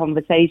about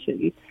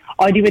conversations.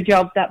 I do a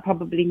job that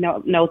probably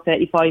no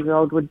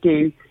 35-year-old would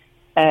do.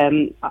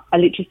 I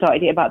literally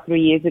started it about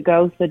 3 years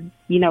ago. So,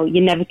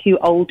 you're never too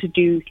old to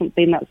do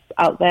something that's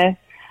out there.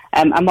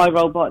 And my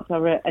robots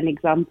are an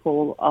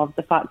example of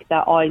the fact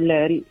that I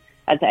learned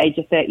at the age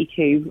of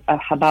 32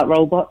 about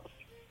robots.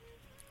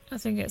 I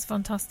think it's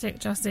fantastic,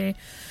 Jassy.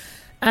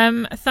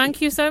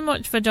 Thank you so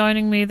much for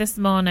joining me this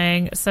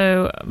morning.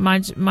 So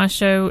my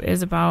show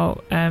is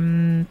about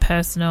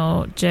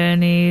personal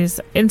journeys,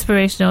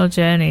 inspirational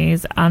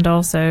journeys, and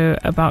also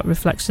about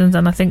reflections.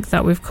 And I think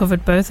that we've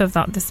covered both of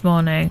that this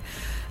morning.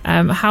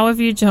 How have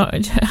you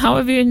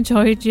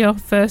enjoyed your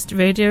first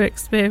radio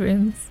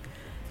experience?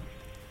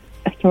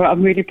 So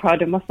I'm really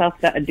proud of myself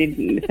that I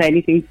didn't say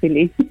anything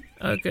silly.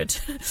 Oh, good.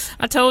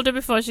 I told her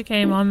before she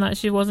came on that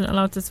she wasn't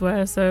allowed to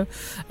swear. So,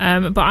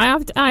 but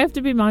I have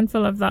to be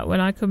mindful of that when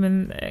I come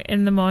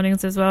in the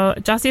mornings as well.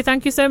 Jassy,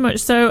 thank you so much.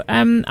 So,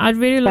 I'd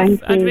really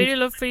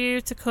love for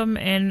you to come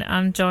in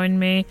and join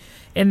me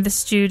in the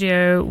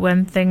studio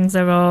when things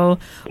are all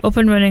up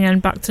and running and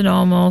back to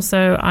normal.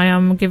 So I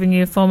am giving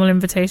you a formal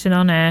invitation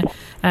on air.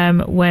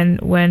 When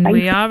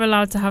we are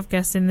allowed to have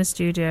guests in the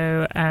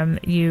studio,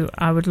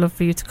 I would love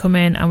for you to come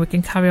in and we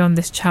can carry on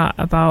this chat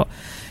about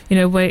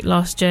weight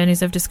loss,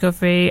 journeys of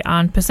discovery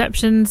and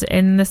perceptions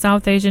in the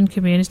South Asian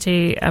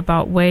community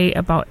about weight,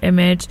 about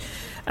image.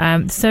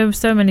 So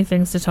many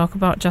things to talk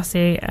about,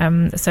 Jassy.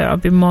 So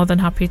I'd be more than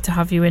happy to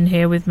have you in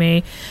here with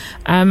me.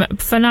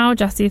 For now,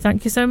 Jassy,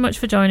 thank you so much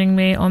for joining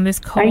me on this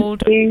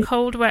cold,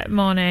 wet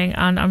morning,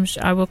 and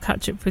I will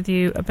catch up with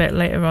you a bit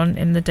later on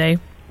in the day.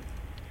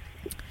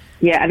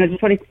 Yeah, and I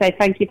just wanted to say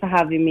thank you for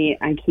having me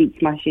and keep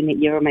smashing it.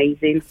 You're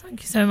amazing.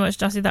 Thank you so much,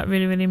 Jessie. That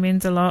really, really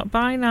means a lot.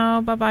 Bye now.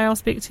 Bye-bye. I'll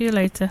speak to you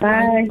later.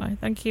 Bye. Bye.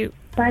 Thank you.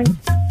 Bye.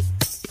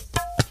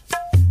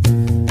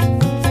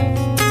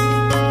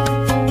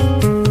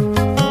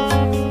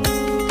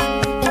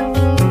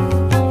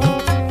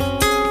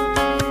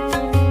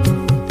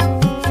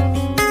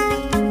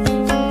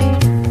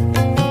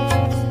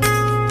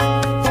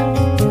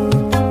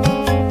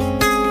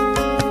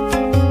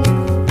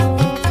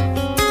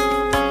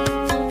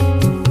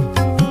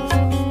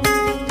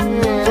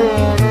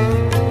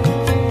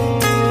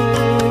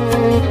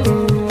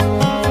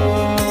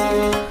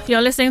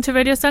 You're listening to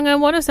Radio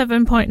Sangam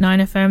 107.9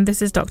 FM.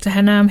 This is Dr.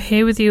 Henna. I'm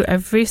here with you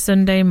every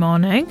Sunday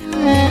morning. We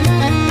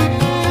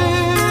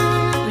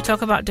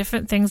talk about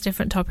different things,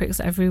 different topics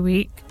every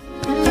week.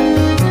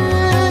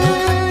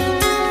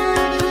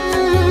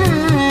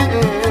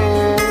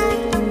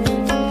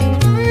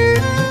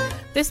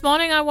 This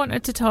morning I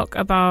wanted to talk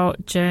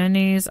about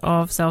journeys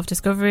of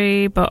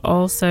self-discovery, but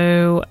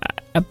also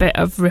a bit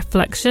of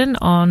reflection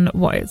on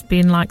what it's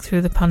been like through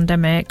the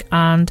pandemic.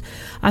 And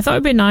I thought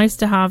it'd be nice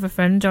to have a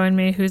friend join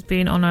me who's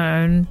been on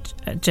her own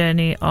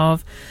journey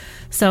of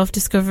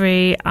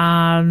self-discovery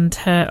and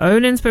her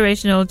own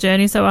inspirational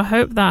journey. So I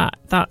hope that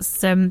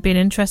that's been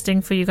interesting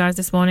for you guys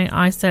this morning.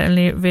 I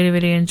certainly really,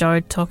 really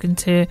enjoyed talking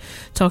to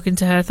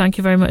her. Thank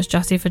you very much,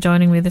 Jessie, for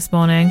joining me this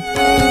morning.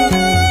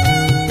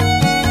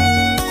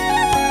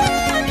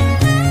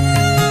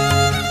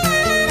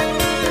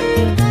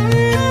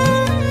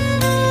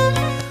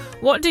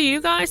 What do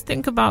you guys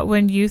think about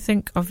when you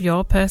think of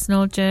your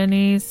personal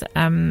journeys?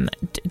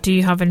 Do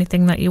you have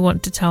anything that you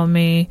want to tell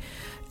me?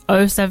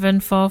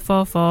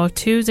 07444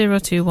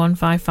 202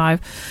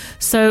 155.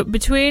 So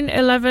between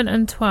 11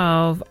 and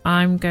 12,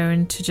 I'm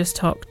going to just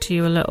talk to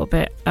you a little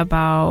bit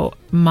about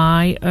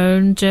my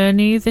own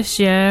journey this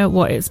year,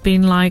 what it's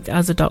been like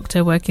as a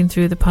doctor working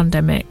through the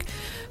pandemic,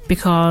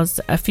 because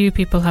a few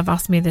people have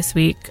asked me this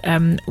week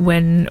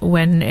when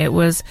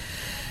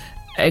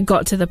it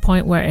got to the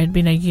point where it had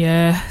been a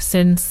year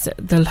since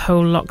the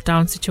whole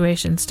lockdown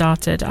situation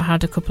started. I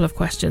had a couple of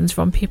questions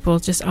from people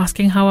just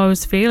asking how I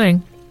was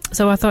feeling.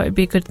 So I thought it'd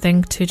be a good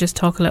thing to just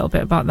talk a little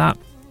bit about that.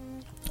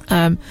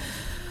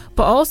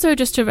 But also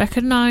just to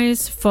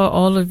recognise for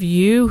all of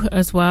you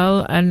as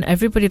well, and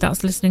everybody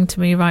that's listening to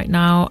me right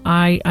now,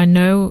 I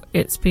know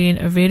it's been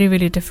a really,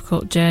 really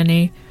difficult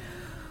journey.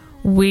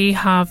 We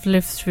have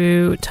lived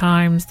through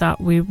times that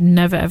we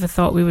never ever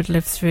thought we would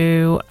live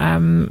through.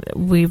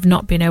 We've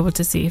not been able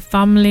to see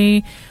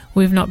family.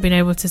 We've not been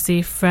able to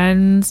see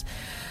friends.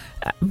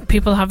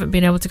 People haven't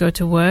been able to go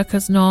to work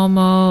as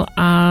normal,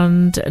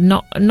 and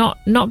not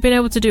been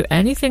able to do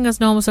anything as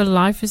normal. So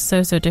life is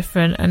so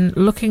different. And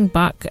looking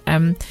back,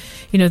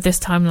 this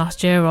time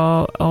last year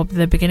or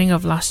the beginning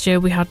of last year,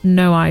 we had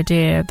no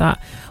idea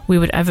that we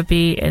would ever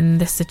be in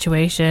this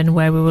situation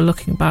where we were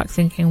looking back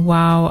thinking,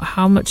 wow,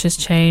 how much has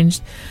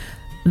changed.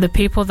 The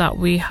people that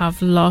we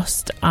have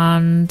lost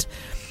and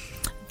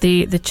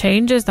the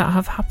changes that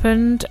have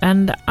happened.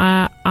 And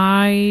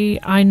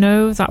I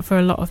know that for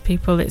a lot of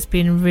people it's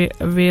been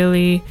a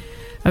really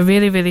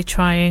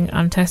trying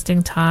and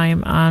testing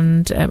time,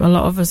 and a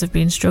lot of us have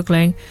been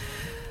struggling.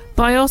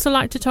 But I also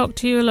like to talk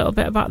to you a little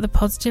bit about the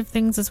positive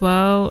things as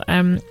well,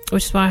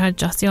 which is why I had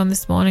Jessie on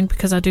this morning,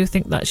 because I do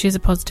think that she's a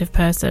positive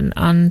person.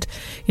 And,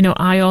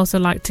 I also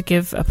like to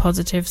give a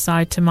positive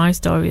side to my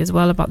story as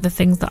well about the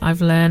things that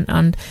I've learned.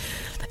 And,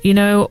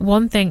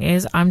 one thing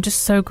is I'm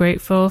just so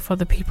grateful for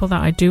the people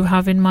that I do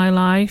have in my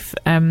life,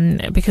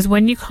 because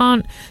when you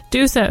can't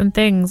do certain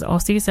things or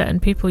see certain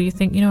people, you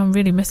think, I'm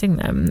really missing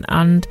them.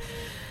 And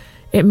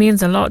it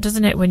means a lot,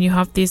 doesn't it, when you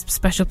have these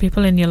special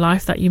people in your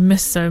life that you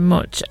miss so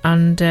much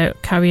and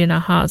carry in our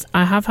hearts.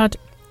 I have had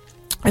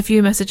a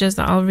few messages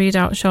that I'll read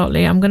out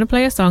shortly. I'm going to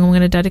play a song. I'm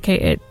going to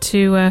dedicate it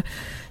to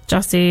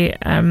Jessie,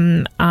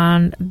 and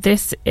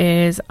this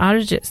is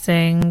Arijit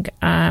Singh,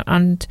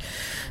 and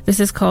this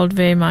is called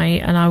Ve Mai,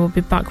 and I will be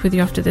back with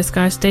you after this,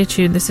 guys. Stay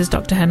tuned. This is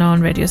Dr. Henna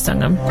on Radio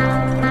Sangam.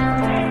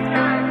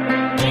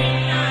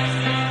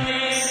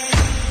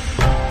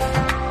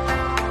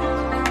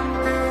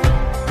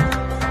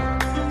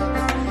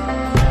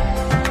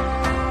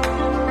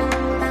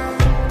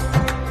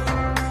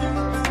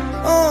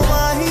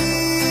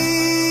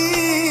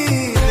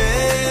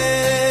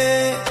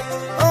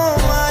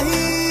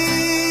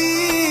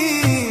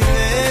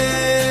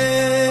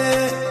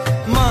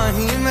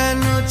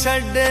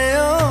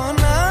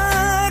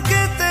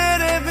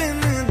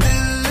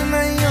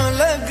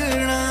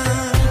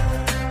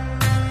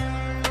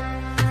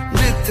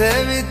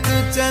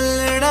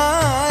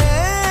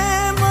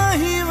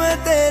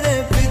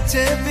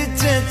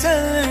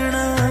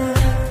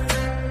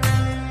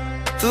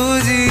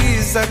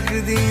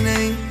 सकदी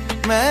नहीं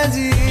मैं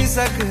जी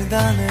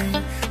सकदा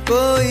नहीं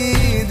कोई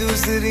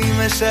दूसरी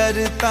मैं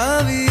शर्तां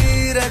भी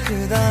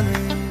रखदा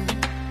नहीं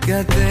क्या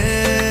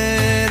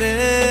तेरे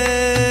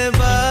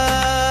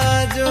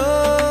बाजो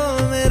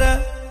मेरा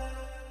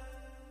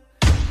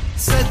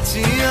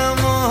सच्चियां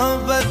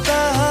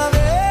मोहब्बतां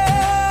वे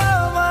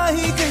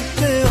माही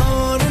किते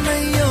और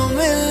नहीं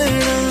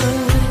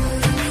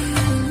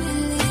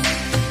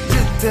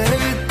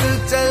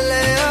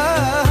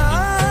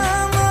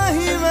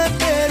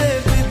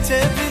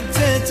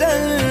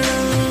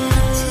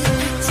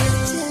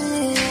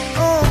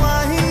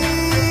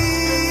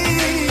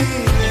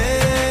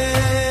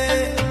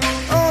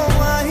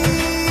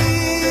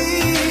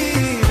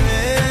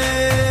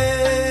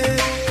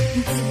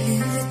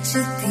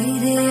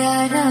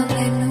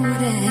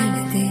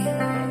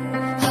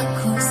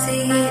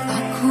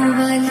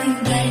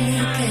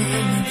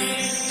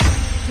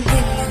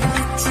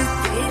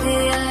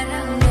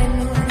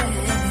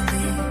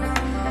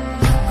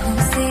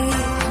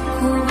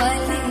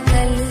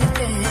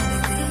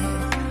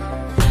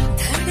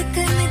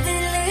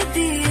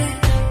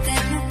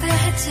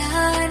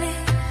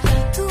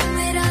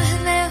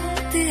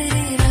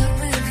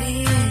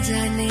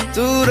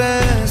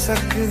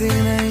सकदी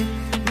नहीं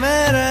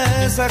मैं रह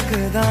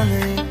सकदा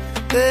नहीं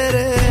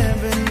तेरे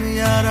बिन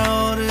यारा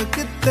और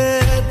किते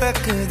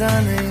तकदा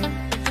नहीं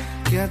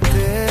क्या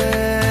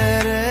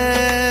तेरे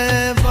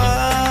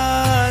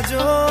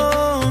बाजो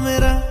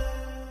मेरा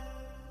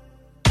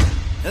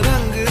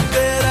रंग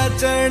तेरा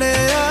चढ़े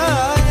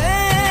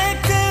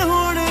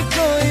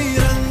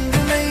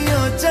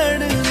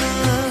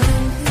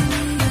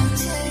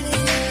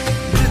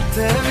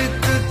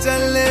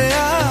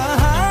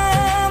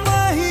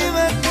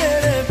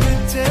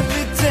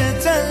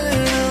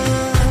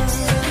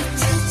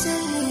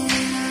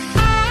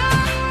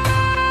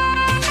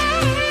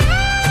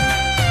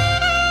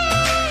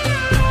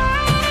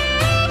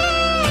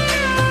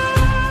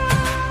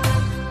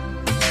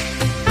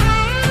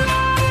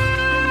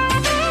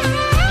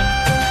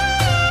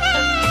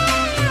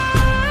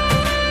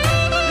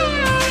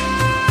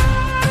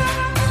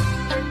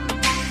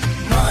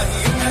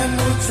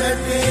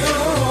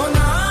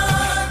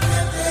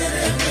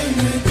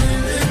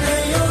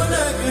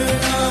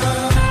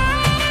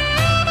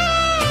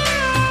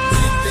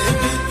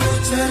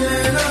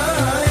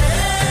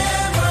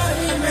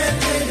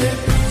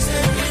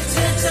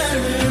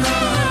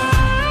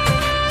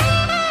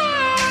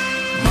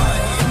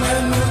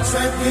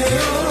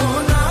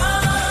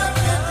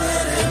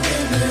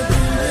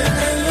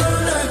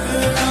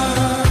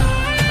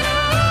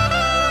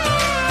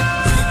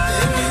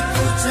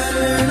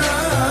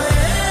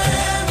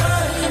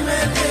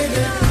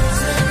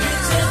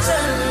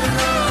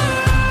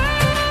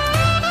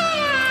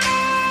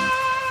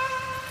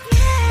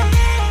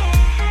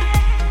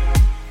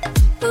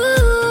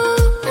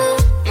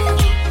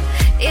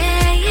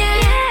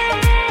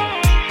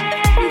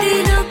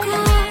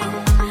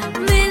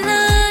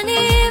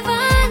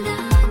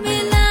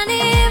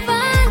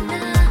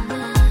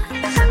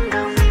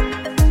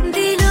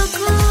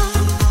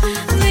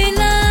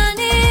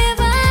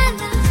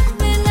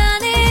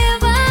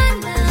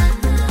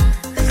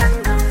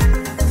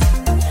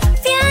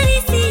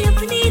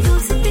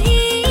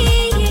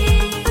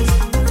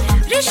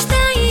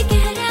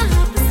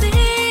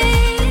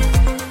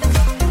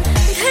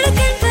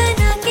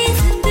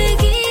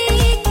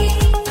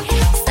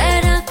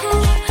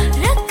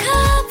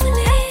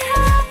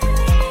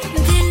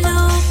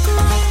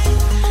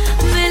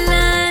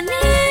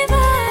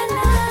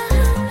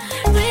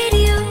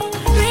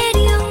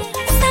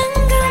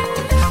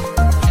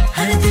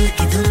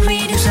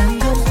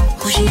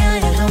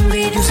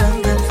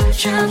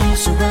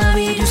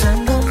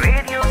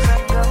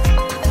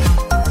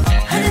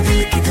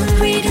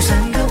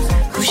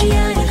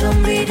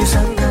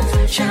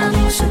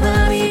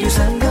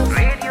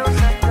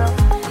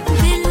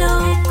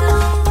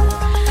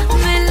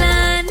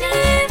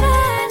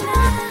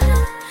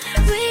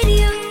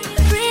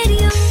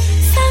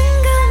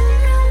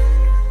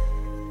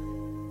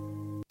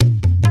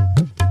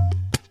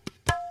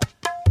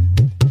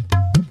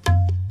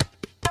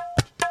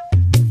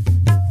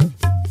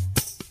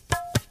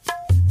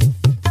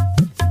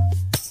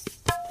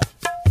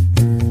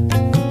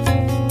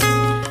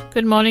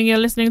Good morning, you're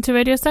listening to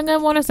Radio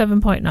Sangam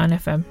 107.9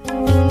 FM.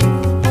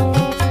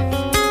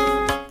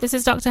 This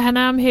is Dr.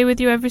 Hannah. I'm here with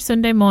you every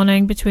Sunday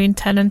morning between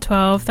 10 and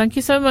 12. Thank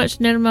you so much,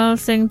 Nirmal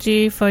Singh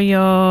Ji, for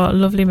your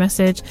lovely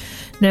message.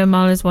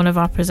 Nirmal is one of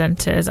our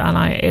presenters, and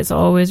it's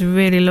always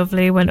really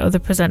lovely when other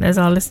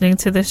presenters are listening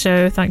to the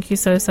show. Thank you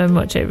so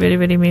much. It really,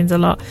 really means a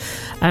lot.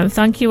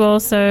 Thank you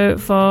also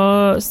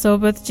for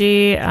Sobat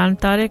Ji and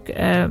Tariq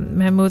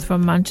Mahmood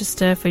from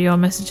Manchester for your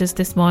messages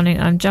this morning,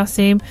 and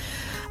Jasim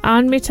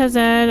and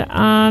Mitazer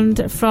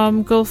and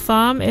from Gulf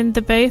Farm in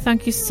the Bay.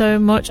 Thank you so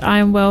much. I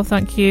am well,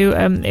 thank you.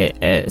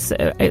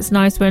 It's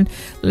nice when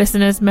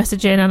listeners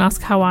message in and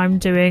ask how I'm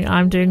doing.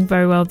 I'm doing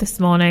very well this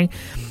morning.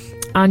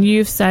 And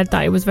you've said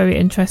that it was very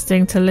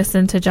interesting to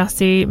listen to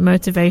Jassi,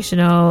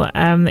 motivational.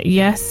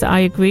 Yes, I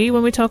agree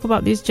when we talk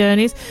about these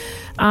journeys.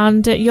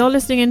 And you're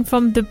listening in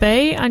from the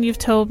Bay, and you've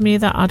told me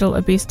that adult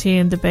obesity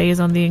in the Bay is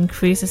on the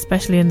increase,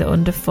 especially in the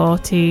under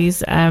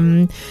 40s.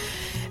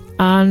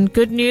 And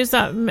good news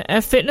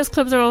that fitness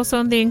clubs are also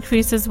on the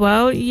increase as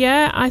well.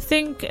 Yeah, I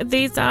think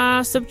these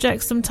are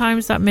subjects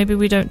sometimes that maybe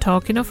we don't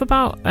talk enough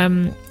about.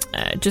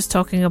 Just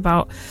talking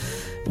about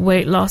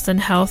weight loss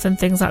and health and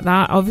things like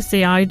that.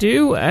 Obviously, I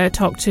do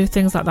talk to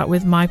things like that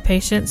with my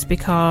patients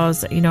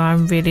because, you know,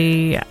 I'm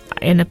really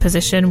in a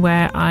position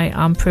where I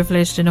am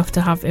privileged enough to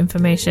have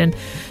information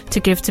to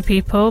give to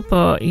people.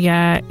 But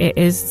yeah, it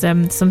is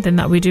something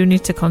that we do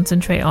need to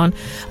concentrate on.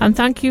 And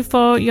thank you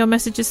for your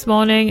message this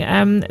morning.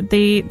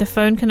 The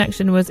phone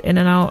connection was in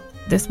and out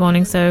this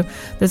morning, so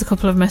there's a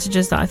couple of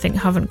messages that I think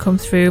haven't come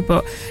through,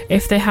 but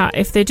if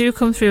they do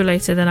come through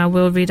later, then I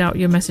will read out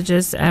your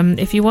messages.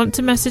 If you want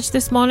to message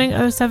this morning,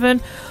 07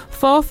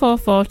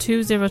 444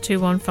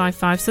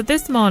 202155. So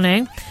this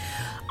morning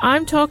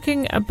I'm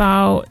talking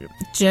about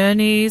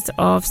journeys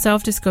of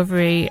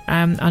self-discovery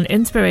and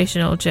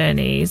inspirational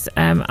journeys.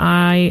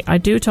 I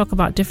do talk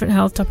about different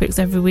health topics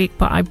every week,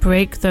 but I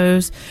break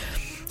those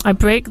I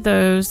break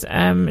those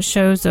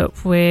shows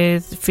up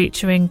with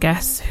featuring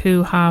guests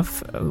who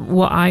have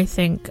what I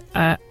think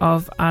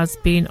of as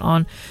being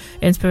on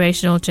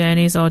inspirational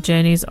journeys or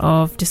journeys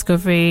of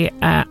discovery,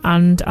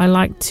 and I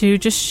like to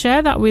just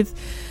share that with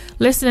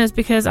listeners,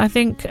 because I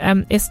think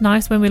it's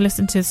nice when we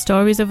listen to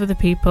stories of other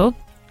people.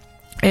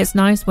 It's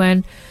nice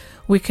when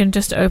we can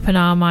just open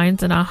our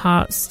minds and our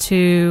hearts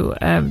to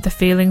the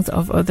feelings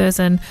of others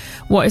and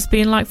what it's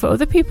been like for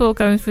other people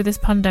going through this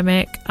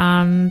pandemic.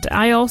 And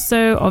I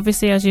also,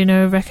 obviously, as you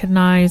know,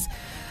 recognise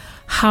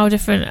how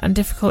different and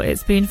difficult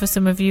it's been for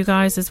some of you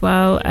guys as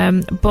well.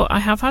 But I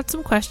have had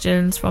some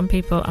questions from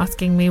people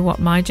asking me what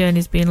my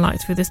journey's been like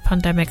through this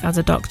pandemic as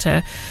a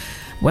doctor,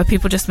 where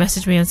people just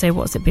message me and say,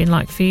 what's it been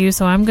like for you?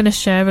 So I'm going to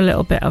share a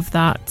little bit of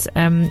that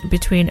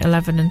between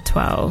 11 and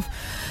 12.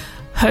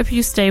 Hope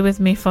you stay with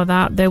me for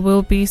that. There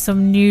will be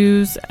some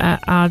news,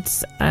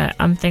 ads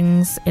and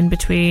things in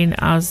between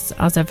as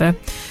ever.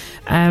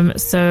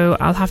 So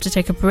I'll have to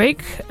take a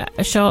break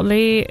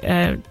shortly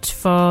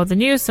for the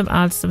news, some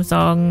ads, some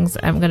songs.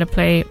 I'm going to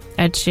play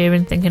Ed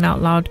Sheeran, Thinking Out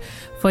Loud,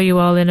 for you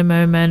all in a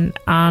moment.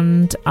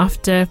 And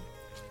after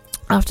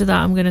that,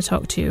 I'm going to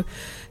talk to you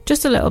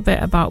just a little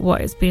bit about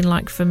what it's been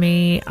like for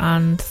me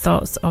and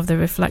thoughts of the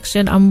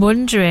reflection. I'm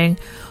wondering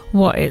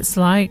what it's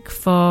like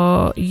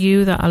for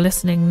you that are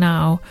listening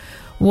now.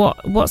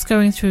 What's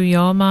going through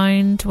your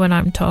mind when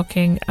I'm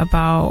talking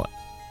about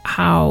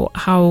how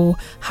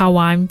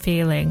I'm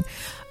feeling,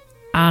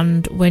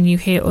 and when you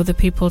hear other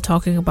people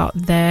talking about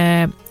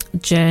their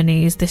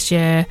journeys this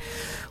year,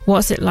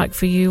 what's it like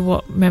for you?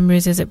 What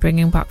memories is it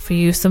bringing back for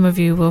you? Some of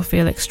you will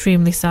feel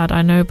extremely sad,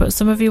 I know, but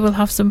some of you will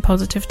have some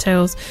positive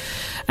tales,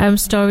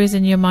 stories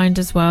in your mind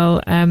as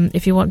well.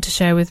 If you want to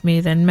share with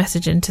me, then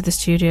message into the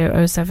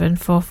studio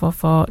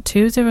 07444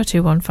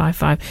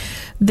 202155.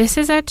 This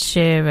is Ed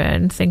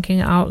Sheeran,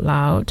 Thinking Out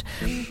Loud.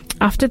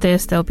 After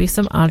this, there'll be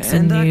some ads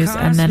and news,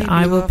 and then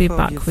I will be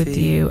back with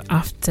you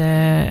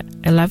after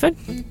 11.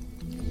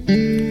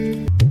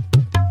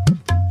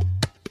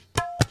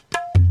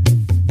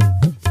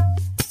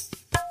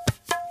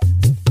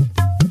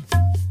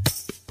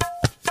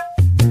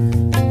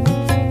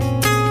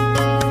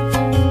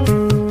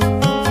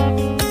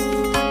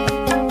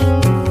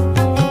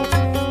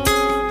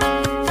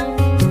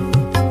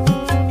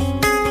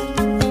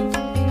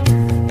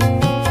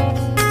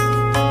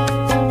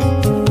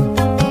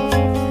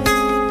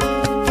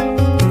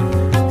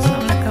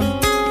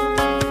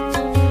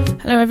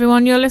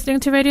 Everyone, you're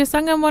listening to Radio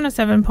Sangam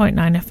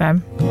 107.9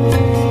 FM.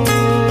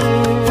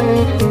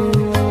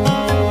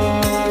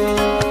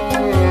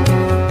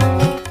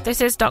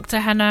 This is Dr.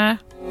 Henna.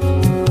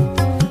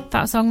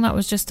 That song that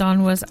was just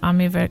on was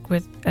Ami Virk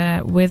with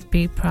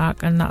B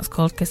Prague, and that's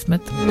called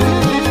Kismet.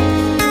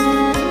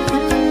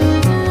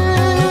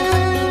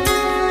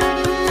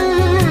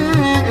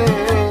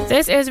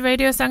 This is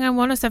Radio Sangam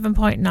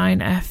 107.9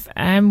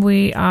 FM.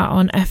 We are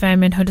on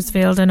FM in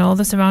Huddersfield and all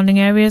the surrounding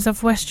areas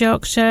of West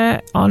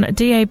Yorkshire, on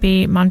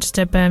DAB,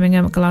 Manchester,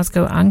 Birmingham,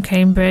 Glasgow and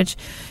Cambridge.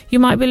 You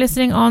might be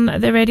listening on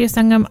the Radio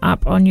Sangam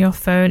app on your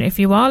phone. If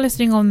you are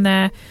listening on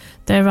there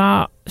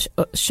are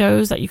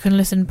shows that you can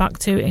listen back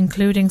to,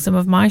 including some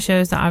of my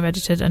shows that I've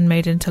edited and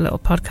made into little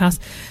podcasts,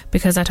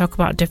 because I talk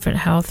about different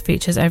health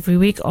features every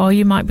week. Or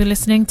you might be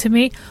listening to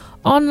me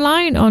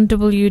online on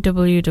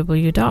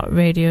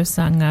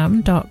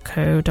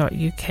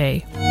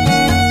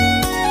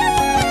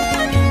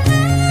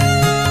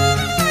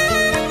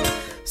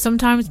www.radiosangam.co.uk.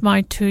 Sometimes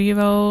my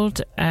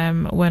 2-year-old,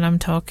 when I'm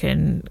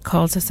talking,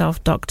 calls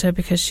herself Doctor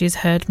because she's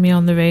heard me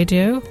on the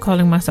radio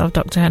calling myself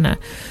Dr. Henna.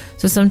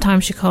 So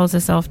sometimes she calls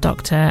herself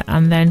Doctor,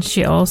 and then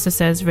she also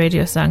says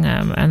Radio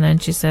Sangam, and then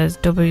she says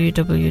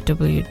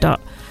www.fm.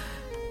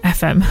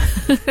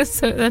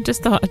 So I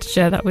just thought I'd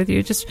share that with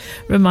you. Just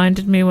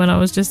reminded me when I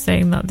was just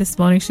saying that this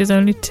morning. She's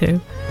only 2.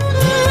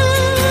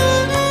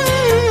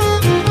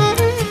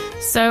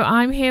 So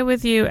I'm here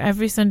with you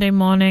every Sunday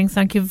morning.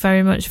 Thank you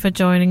very much for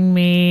joining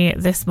me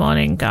this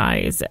morning,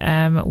 guys.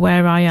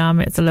 Where I am,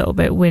 it's a little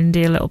bit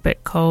windy, a little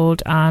bit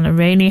cold and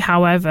rainy.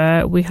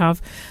 However, we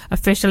have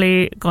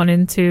officially gone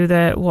into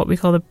what we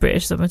call the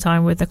British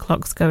summertime, with the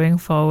clocks going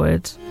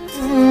forward.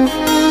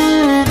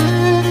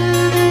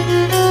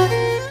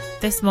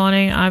 This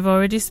morning, I've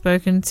already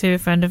spoken to a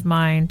friend of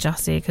mine,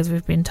 Jassy, because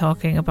we've been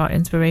talking about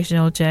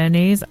inspirational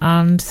journeys.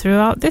 And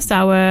throughout this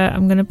hour,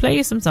 I'm going to play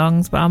you some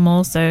songs, but I'm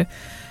also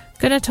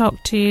going to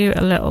talk to you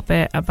a little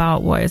bit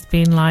about what it's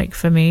been like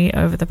for me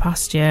over the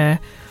past year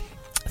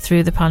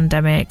through the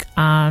pandemic,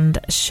 and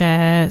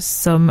share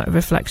some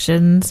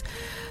reflections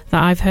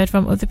that I've heard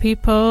from other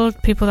people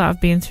that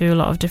have been through a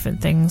lot of different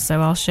things.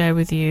 So I'll share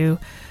with you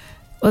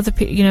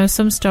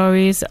some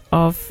stories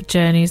of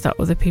journeys that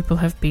other people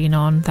have been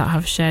on that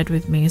have shared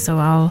with me. So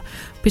I'll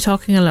be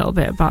talking a little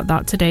bit about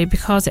that today,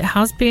 because it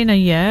has been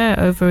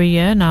over a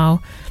year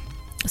now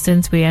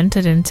since we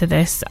entered into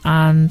this,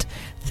 and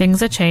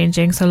things are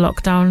changing. So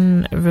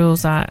lockdown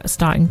rules are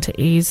starting to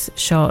ease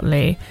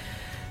shortly.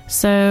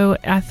 So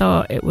I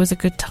thought it was a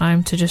good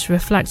time to just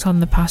reflect on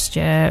the past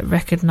year,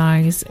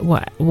 recognise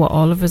what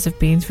all of us have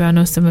been through. I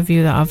know some of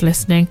you that are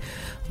listening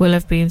will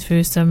have been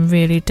through some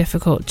really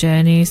difficult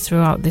journeys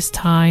throughout this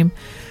time.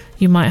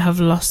 You might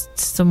have lost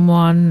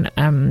someone,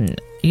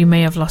 you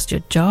may have lost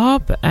your job,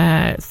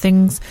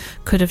 things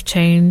could have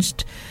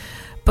changed.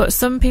 But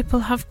some people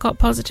have got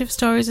positive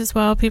stories as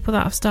well, people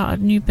that have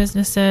started new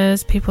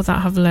businesses, people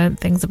that have learned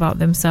things about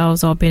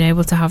themselves or been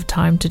able to have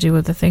time to do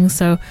other things.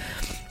 So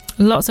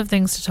lots of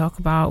things to talk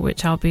about,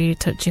 which I'll be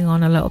touching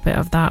on a little bit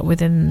of that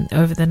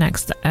over the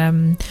next,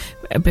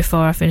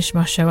 before I finish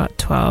my show at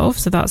 12.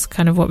 So that's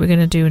kind of what we're going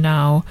to do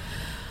now.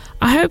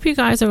 I hope you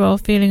guys are all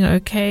feeling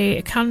okay.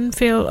 It can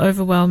feel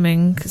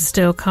overwhelming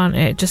still, can't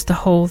it? Just the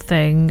whole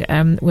thing,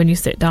 when you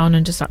sit down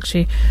and just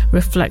actually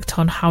reflect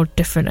on how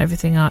different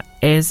everything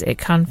is, it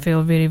can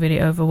feel really,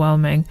 really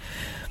overwhelming.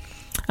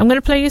 I'm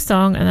going to play you a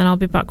song and then I'll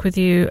be back with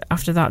you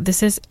after that.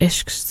 This is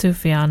Ishq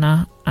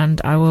Sufiana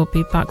and I will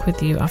be back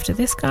with you after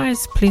this,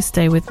 guys. Please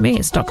stay with me.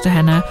 It's Dr.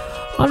 Henna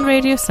on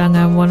Radio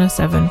Sangam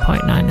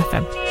 107.9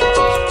 FM.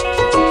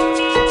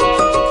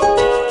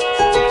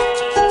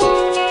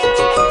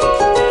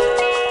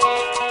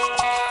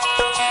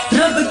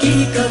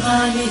 की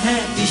कवाली है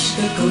इश्क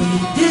कोई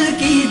दिल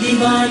की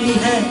दीवानी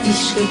है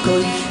इश्क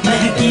कोई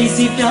महकी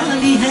सी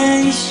प्याली है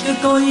इश्क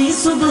कोई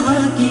सुबह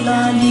की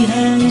लाली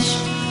है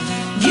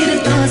इश्क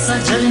गिरता सा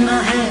झरना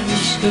है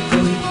इश्क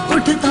कोई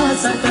उठता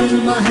सा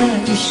कलमा है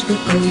इश्क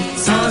कोई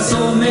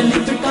सांसों में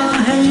लिपटा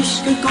है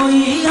इश्क कोई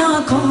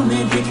आंखों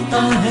में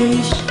दिखता है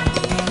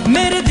इश्क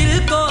मेरे दिल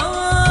को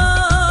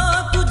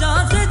तू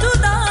जान से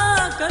जुदा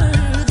कर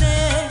दे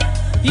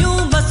यूं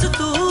बस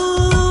तू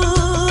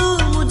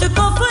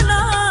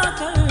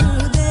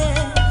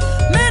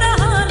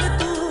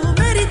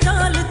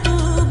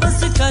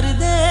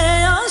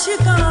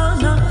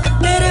आशिकाना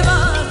तेरे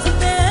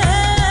वास्ते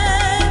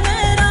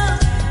मेरा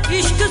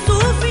इश्क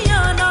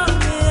सूफियाना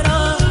मेरा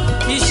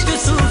इश्क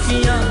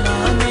सूफियाना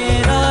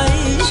मेरा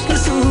इश्क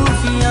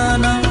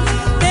सूफियाना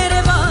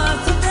तेरे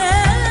वास्ते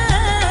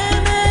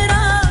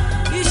मेरा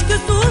इश्क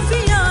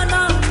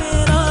सूफियाना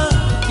मेरा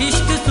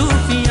इश्क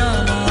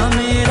सूफियाना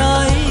मेरा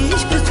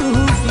इश्क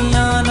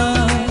सूफियाना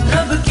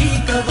रब की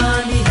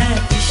कवाली है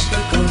इश्क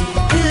कोई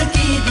दिल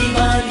की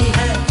दीवानी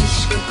है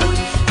इश्क कोई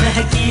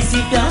महकी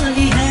सी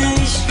प्याली है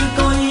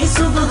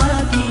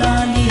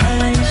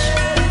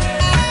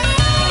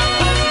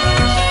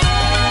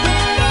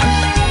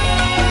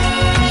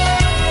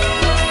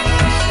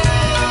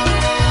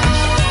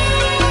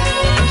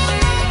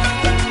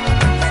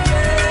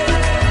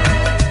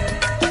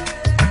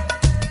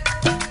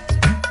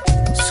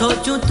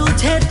सोचूं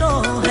तुझे तो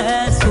है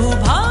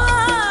सुबह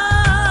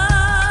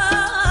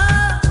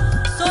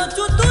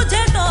सोचूं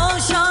तुझे तो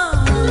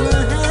शाम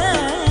है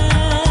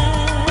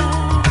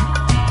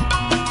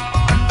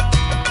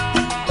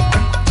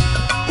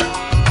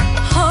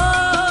हो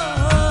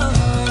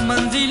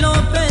मंजिलों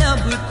पे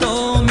अब तो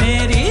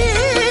मेरी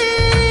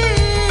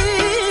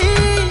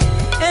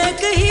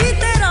एक ही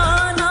तेरा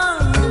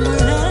नाम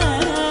है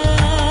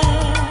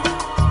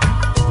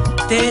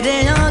तेरे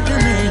आग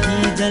में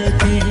ही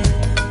जलते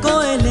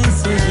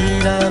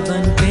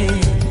बनके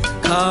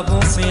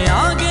ख्वाबों से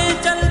आगे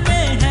चलते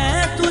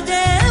हैं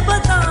तुझे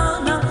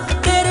बताना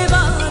तेरे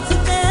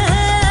वास्ते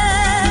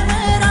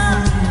मेरा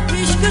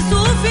इश्क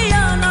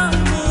सूफियाना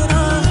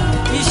मेरा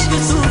इश्क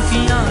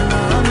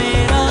सूफियाना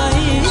मेरा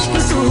इश्क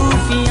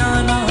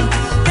सूफियाना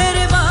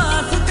तेरे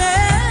वास्ते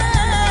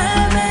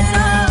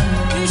मेरा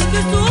इश्क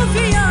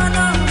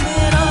सूफियाना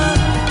मेरा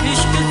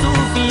इश्क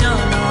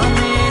सूफियाना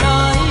मेरा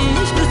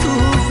इश्क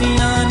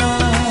सूफियाना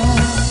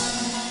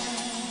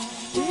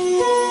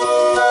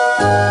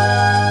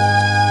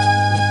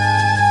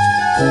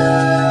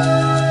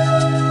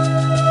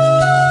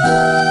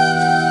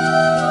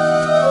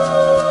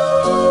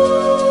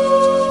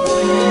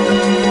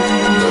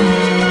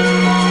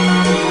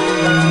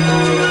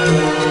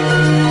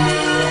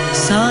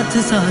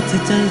साथ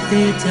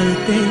चलते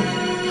चलते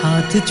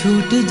हाथ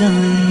छूट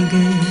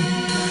जाएंगे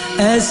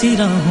ऐसी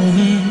राहों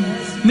में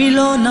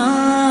मिलो ना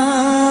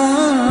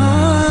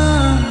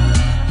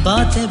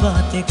बातें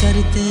बातें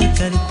करते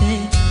करते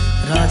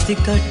रात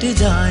कट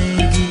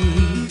जाएगी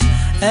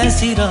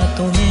ऐसी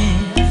रातों में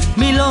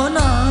मिलो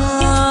ना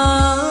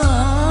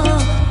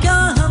क्या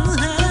हम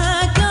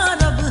हैं क्या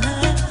रब है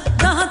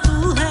जहां तू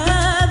है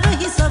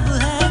वही सब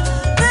है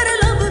तेरे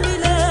लब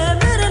मिले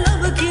मेरे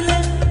लब खिले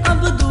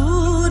अब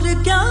दूर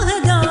क्या है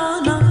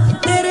जाना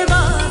तेरे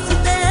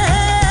वास्ते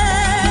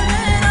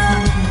मेरा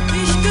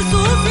इश्क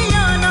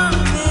सूफियाना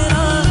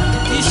मेरा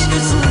इश्क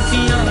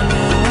सूफियाना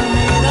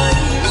मेरा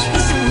इश्क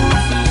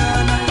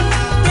सूफियाना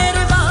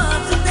तेरे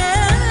वास्ते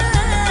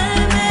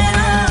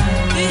मेरा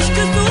इश्क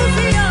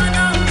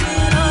सूफियाना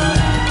मेरा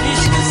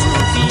इश्क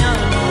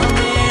सूफियाना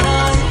मेरा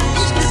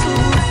इश्क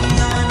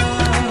सूफियाना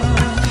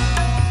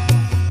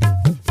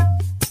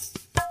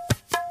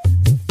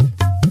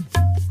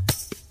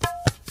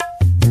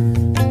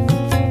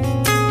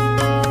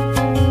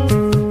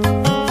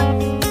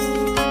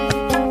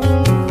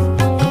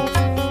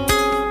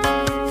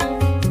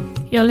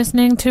You're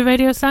listening to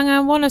Radio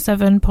Sangam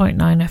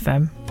 107.9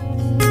 FM.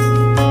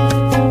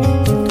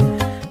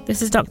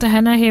 This is Dr.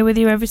 Henna here with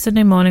you every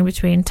Sunday morning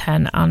between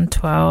 10 and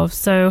 12.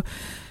 So,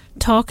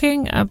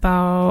 talking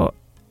about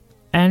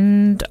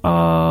end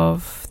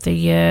of the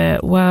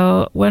year.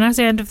 Well, when I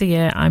say end of the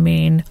year, I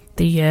mean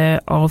the year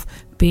of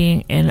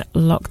being in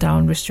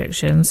lockdown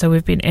restrictions. So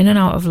we've been in and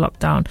out of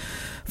lockdown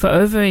for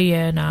over a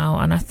year now,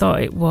 and I thought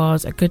it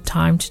was a good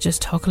time to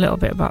just talk a little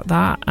bit about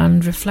that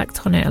and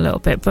reflect on it a little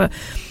bit. But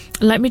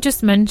let me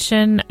just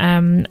mention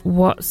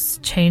what's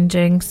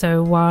changing,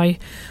 so why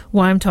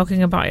I'm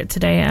talking about it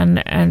today.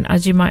 And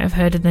as you might have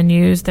heard in the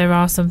news, there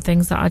are some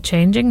things that are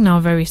changing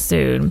now very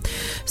soon.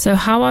 So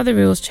how are the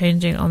rules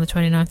changing on the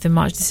 29th of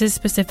March? This is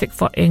specific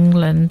for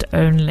England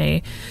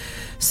only.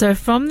 So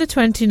from the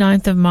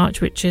 29th of March,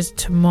 which is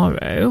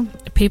tomorrow,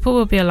 people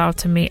will be allowed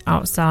to meet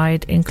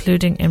outside,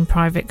 including in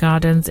private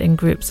gardens, in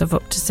groups of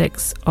up to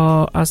 6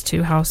 or as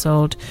 2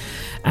 household.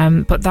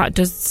 But that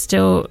does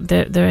still,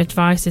 the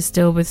advice is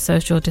still with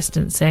social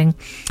distancing.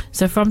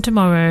 So from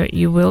tomorrow,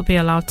 you will be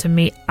allowed to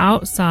meet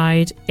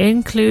outside,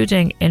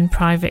 including in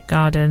private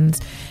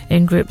gardens,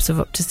 in groups of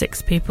up to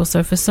 6 people.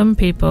 So for some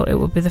people, it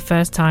will be the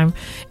first time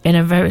in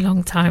a very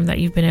long time that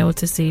you've been able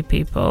to see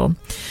people.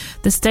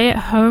 The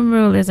stay-at-home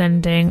rule is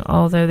ending,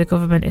 although the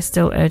government is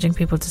still urging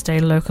people to stay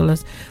local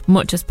as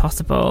much as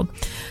possible.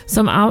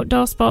 Some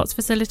outdoor sports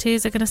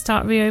facilities are going to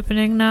start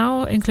reopening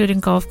now, including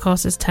golf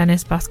courses,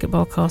 tennis,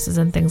 basketball courses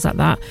and things like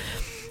that.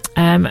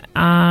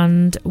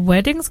 And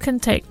weddings can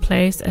take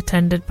place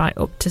attended by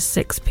up to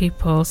 6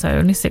 people, so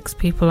only 6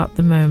 people at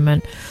the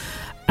moment.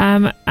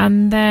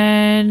 And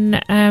then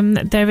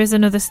there is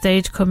another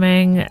stage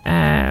coming,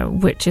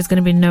 which is going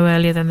to be no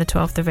earlier than the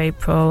 12th of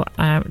April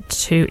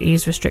to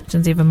ease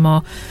restrictions even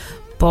more.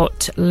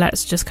 But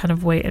let's just kind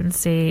of wait and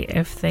see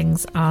if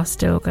things are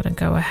still going to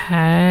go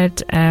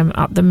ahead.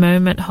 At the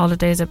moment,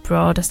 holidays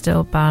abroad are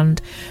still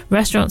banned.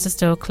 Restaurants are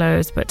still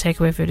closed, but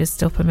takeaway food is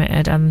still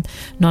permitted, and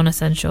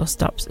non-essential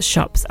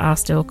shops are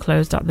still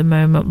closed at the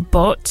moment.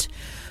 But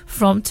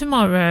from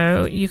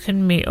tomorrow, you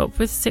can meet up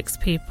with 6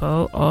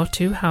 people, or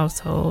 2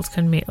 households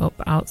can meet up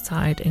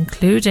outside,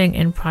 including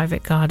in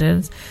private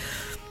gardens.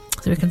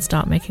 So we can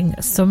start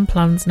making some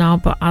plans now.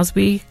 But as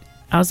we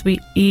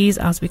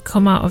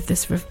come out of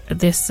this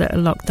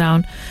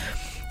lockdown,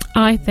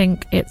 I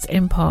think it's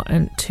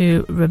important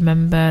to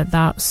remember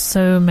that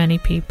so many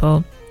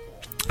people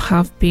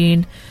have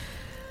been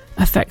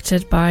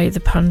affected by the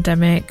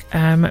pandemic.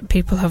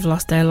 People have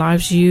lost their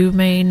lives. You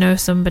may know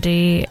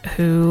somebody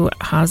who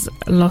has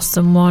lost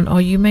someone,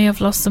 or you may have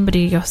lost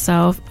somebody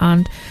yourself,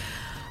 and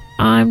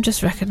I'm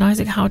just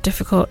recognizing how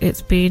difficult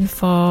it's been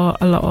for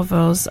a lot of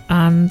us.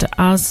 And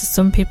as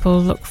some people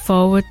look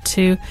forward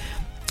to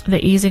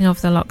the easing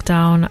of the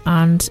lockdown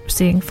and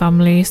seeing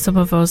family, some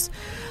of us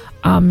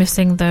are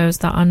missing those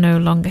that are no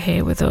longer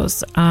here with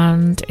us,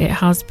 and it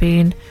has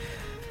been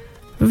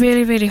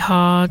really, really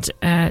hard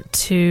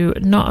to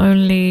not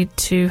only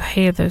to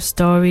hear those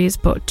stories,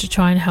 but to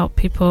try and help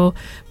people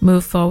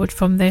move forward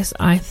from this.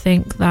 I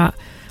think that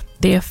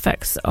the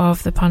effects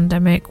of the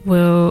pandemic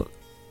will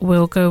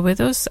go with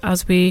us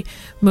as we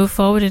move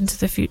forward into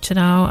the future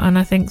now, and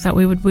I think that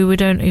we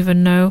don't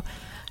even know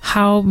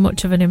how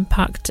much of an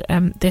impact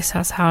this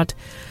has had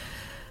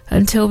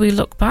until we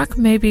look back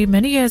maybe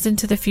many years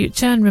into the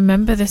future and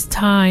remember this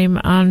time,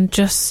 and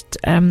just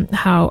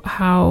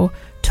how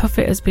tough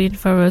it has been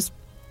for us.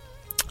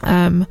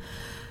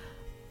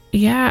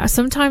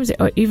 Sometimes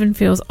it even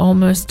feels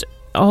almost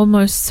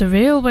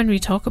surreal when we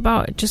talk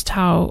about just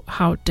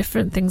how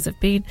different things have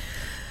been.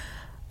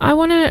 I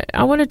want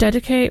to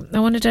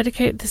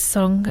dedicate this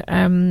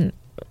song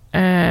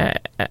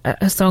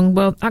a song.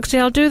 Well, actually,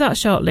 I'll do that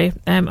shortly.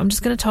 I'm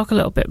just going to talk a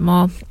little bit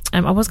more.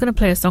 I was going to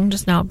play a song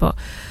just now, but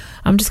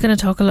I'm just going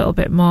to talk a little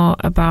bit more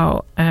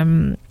about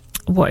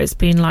what it's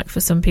been like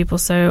for some people.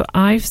 So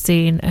I've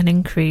seen an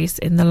increase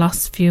in the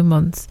last few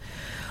months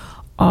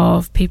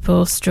of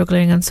people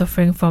struggling and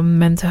suffering from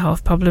mental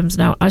health problems.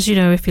 Now, as you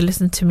know, if you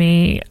listen to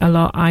me a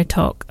lot, I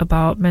talk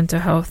about mental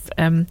health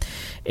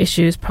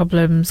issues,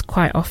 problems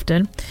quite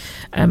often.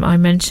 I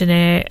mention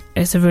it.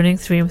 It's a running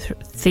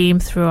theme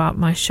throughout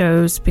my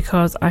shows,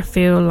 because I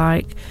feel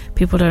like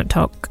people don't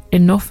talk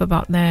enough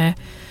about their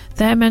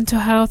mental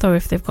health, or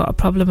if they've got a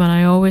problem. And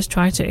I always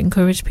try to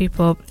encourage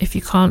people, if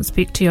you can't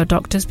speak to your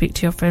doctor, speak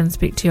to your friends,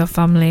 speak to your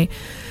family,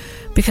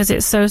 because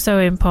it's so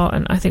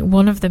important. I think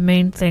one of the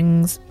main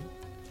things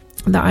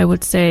that I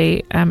would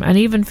say, and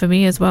even for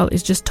me as well,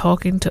 is just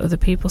talking to other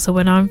people. So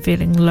when I'm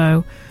feeling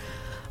low,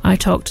 I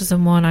talk to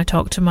someone. I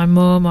talk to my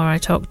mum, or I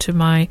talk to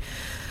my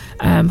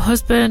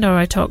husband, or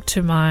I talk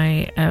to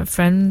my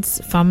friends,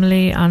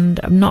 family.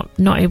 And I'm not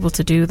able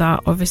to do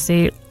that,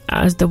 obviously,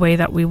 as the way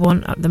that we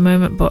want at the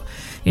moment, but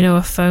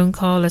a phone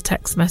call, a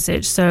text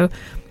message. So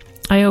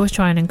I always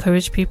try and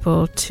encourage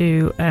people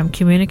to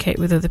communicate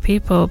with other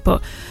people.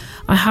 But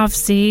I have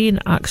seen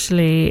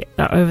actually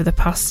that over the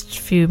past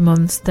few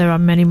months there are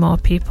many more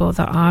people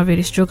that are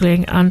really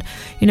struggling, and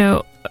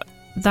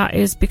that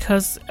is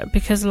because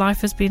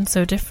life has been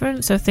so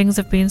different, so things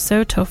have been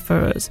so tough for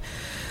us.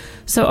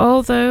 So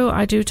although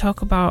I do try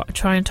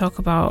and talk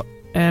about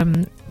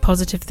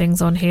positive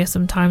things on here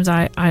sometimes,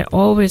 I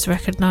always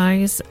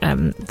recognise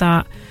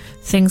that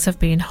things have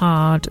been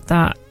hard,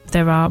 that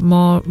there are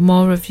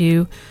more of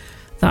you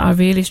that are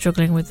really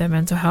struggling with their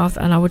mental health,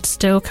 and I would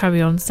still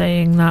carry on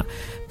saying that,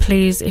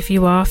 please, if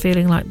you are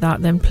feeling like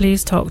that, then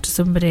please talk to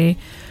somebody.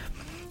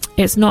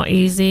 It's not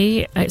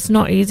easy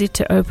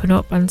to open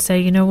up and say,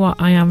 you know what,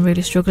 I am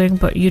really struggling,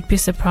 but you'd be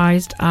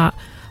surprised at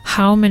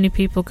how many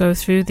people go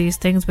through these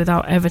things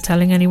without ever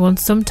telling anyone,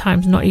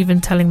 sometimes not even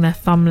telling their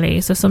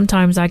family. So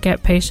sometimes I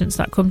get patients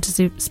that come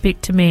to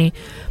speak to me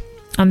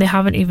and they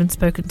haven't even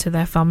spoken to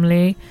their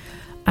family.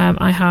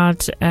 I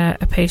had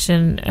a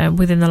patient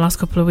within the last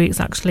couple of weeks,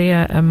 actually,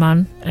 a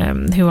man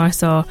who I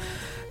saw,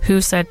 who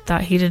said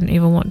that he didn't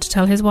even want to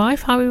tell his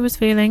wife how he was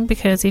feeling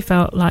because he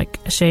felt like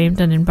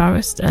ashamed and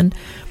embarrassed. And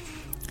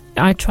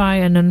I try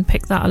and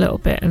unpick that a little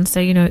bit and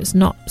say, you know, it's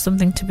not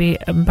something to be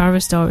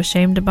embarrassed or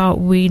ashamed about.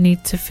 We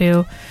need to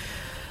feel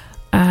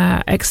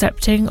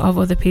accepting of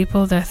other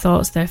people, their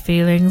thoughts, their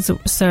feelings.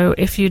 So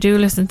if you do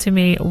listen to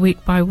me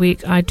week by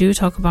week, I do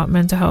talk about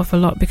mental health a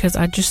lot because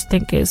I just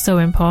think it's so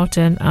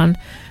important, and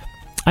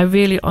I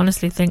really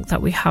honestly think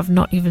that we have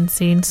not even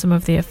seen some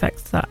of the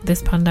effects that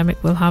this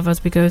pandemic will have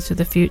as we go through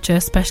the future,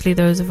 especially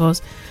those of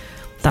us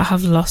that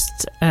have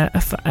lost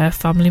a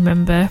family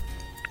member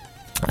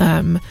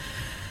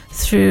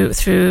through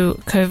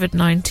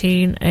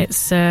COVID-19.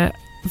 It's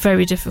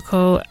very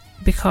difficult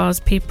because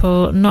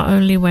people not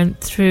only went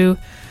through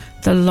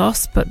the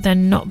loss, but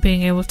then not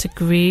being able to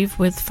grieve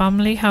with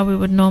family how we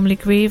would normally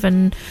grieve,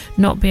 and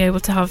not be able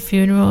to have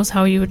funerals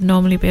how you would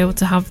normally be able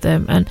to have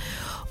them. And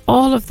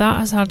all of that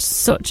has had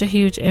such a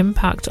huge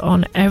impact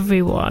on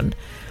everyone.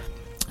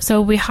 So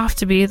we have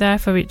to be there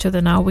for each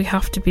other now. We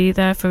have to be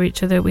there for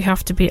each other. We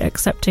have to be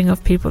accepting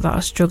of people that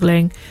are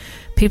struggling,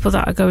 people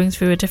that are going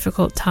through a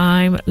difficult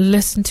time.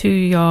 Listen to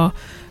your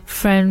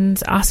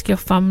friends, ask your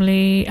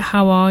family,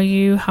 how are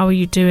you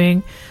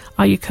doing,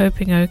 are you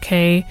coping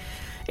okay?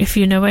 If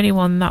you know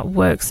anyone that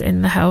works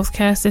in the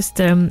healthcare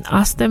system,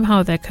 ask them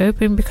how they're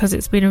coping, because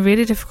it's been a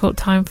really difficult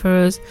time for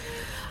us,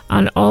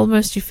 and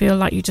almost you feel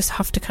like you just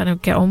have to kind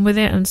of get on with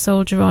it and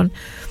soldier on.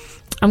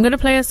 I'm going to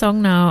play a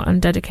song now and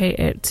dedicate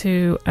it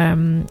to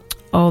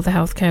all the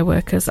healthcare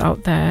workers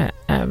out there.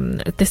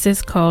 This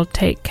is called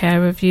Take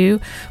Care of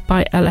You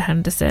by Ella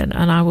Henderson,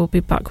 and I will be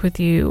back with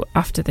you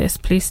after this.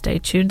 Please stay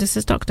tuned. This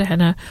is Dr.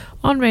 Henna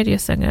on Radio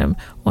Sangam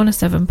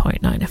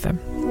 107.9 FM.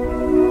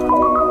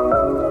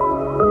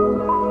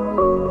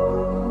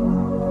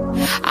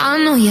 I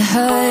know you're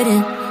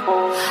hurting,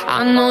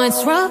 I know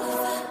it's rough,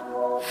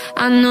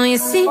 I know you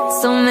see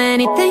so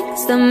many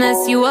things that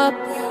mess you up.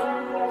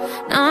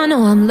 I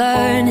know I'm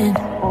learning,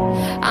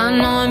 I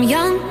know I'm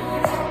young,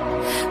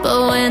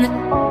 but when it's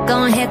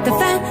gonna hit the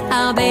fan,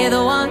 I'll be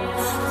the one.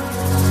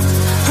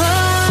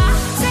 Oh,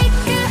 take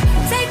care of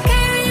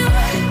you.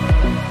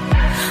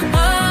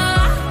 Oh,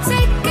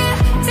 take care of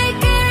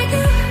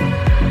you.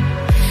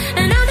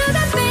 And I'll do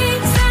the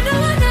things that no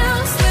one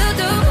else will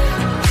do.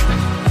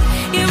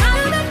 Yeah, I'll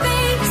do the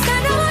things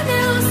that no one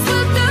else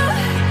will do.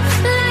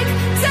 Like,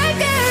 take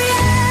care of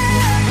you.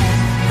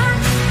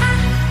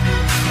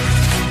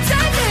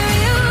 Take care of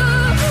you.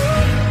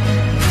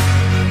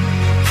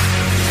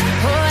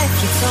 Oh, if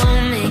you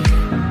told me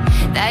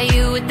that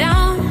you were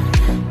down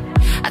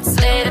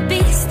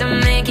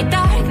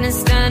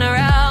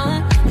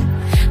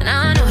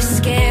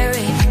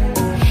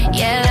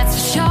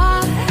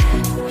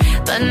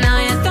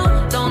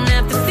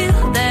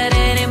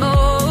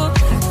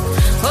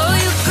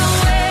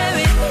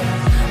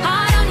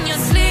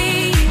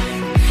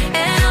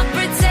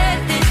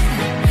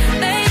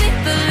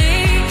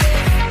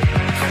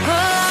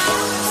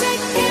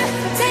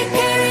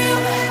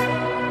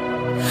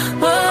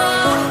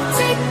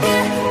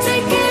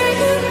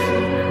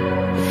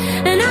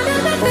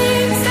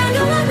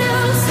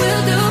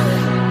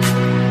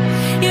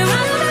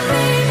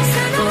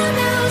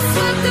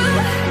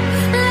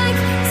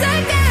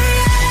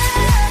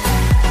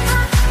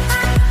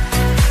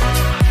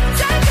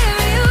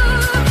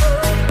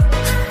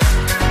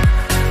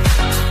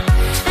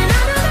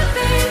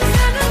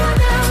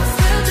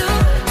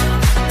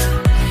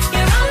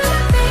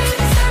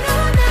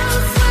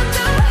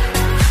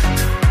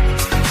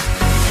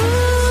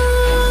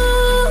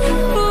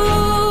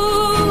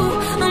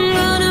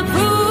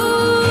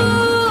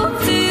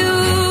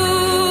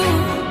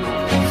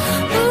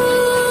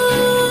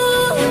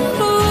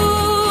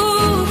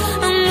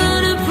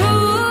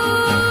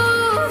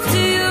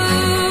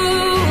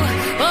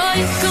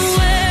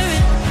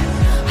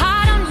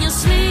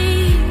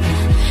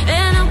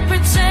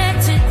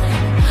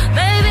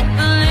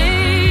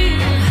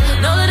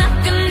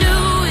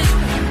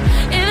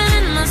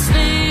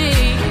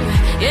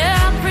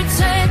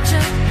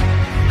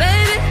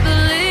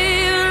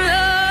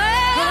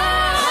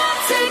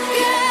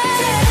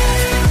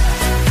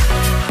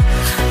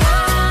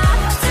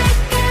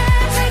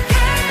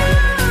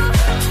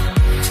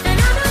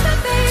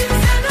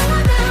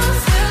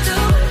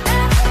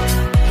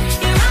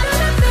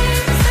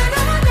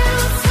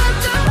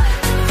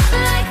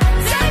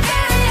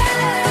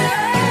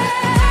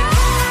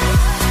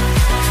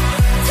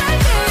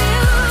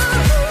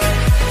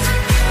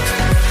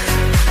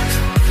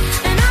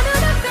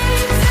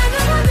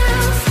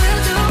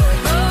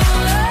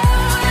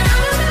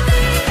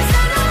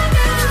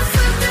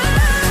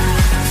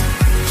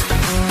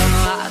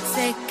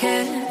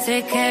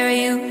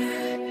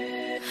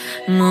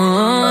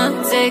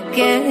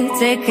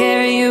take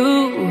care of you.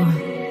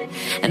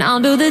 And I'll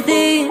do the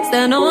things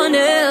that no one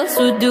else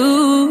would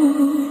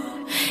do.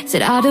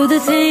 Said I'll do the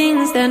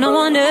things that no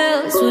one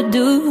else would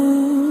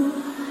do.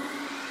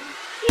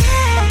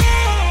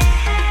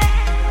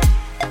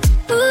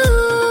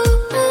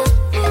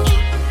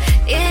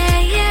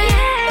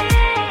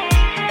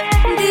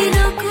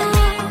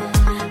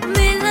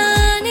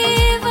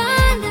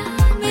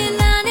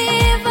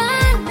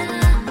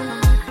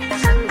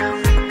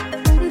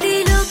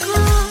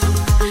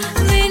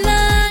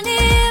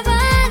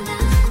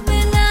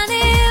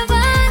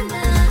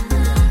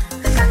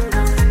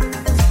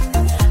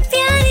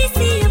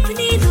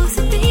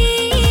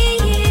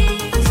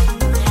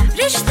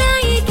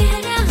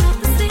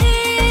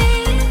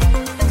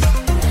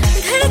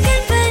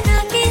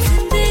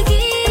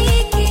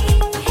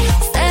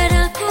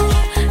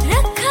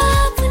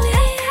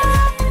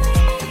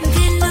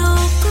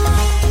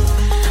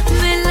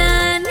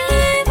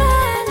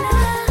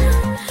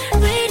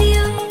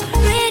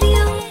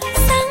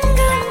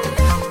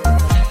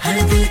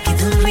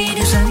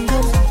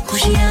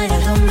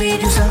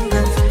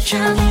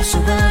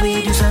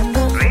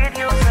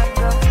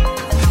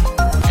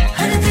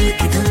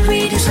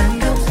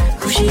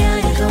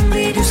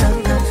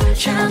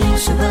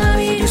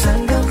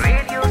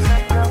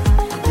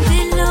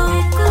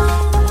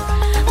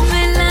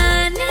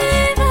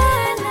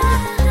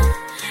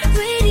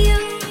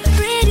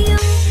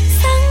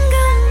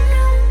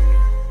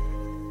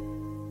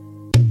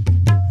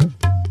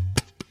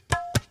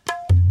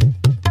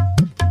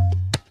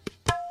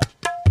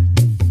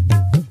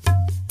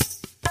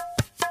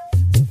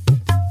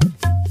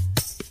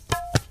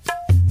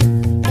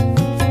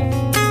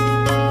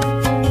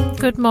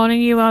 Good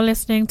morning, you are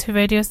listening to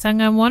Radio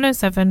Sangam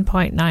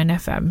 107.9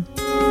 FM.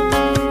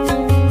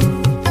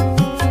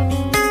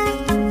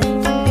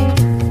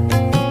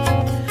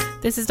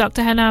 This is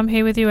Dr. Henna. I'm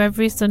here with you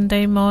every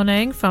Sunday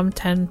morning from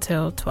 10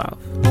 till 12.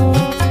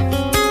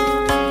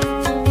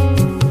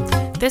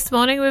 This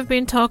morning we've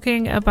been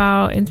talking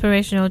about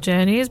inspirational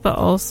journeys, but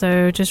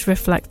also just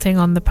reflecting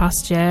on the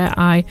past year.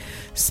 I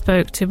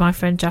spoke to my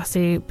friend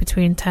Jassy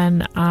between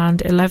 10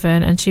 and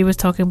 11, and she was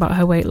talking about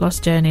her weight loss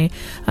journey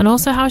and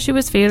also how she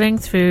was feeling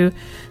through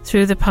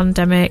the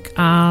pandemic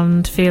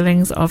and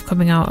feelings of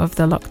coming out of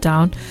the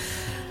lockdown.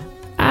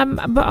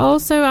 But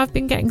also I've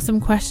been getting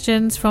some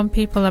questions from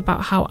people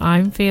about how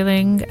I'm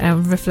feeling,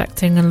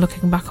 reflecting and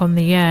looking back on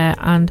the year.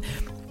 And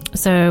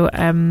so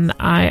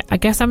I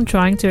guess I'm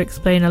trying to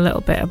explain a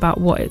little bit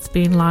about what it's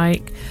been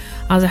like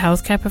as a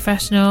healthcare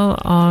professional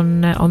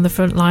on the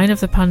front line of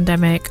the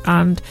pandemic.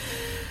 And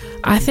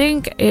I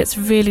think it's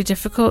really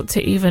difficult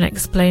to even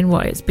explain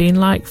what it's been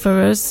like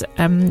for us.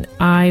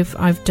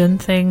 I've done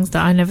things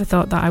that I never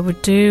thought that I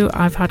would do.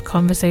 I've had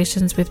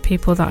conversations with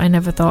people that I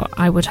never thought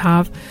I would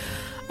have.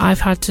 I've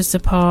had to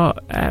support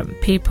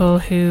people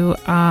who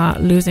are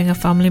losing a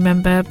family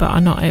member but are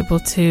not able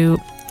to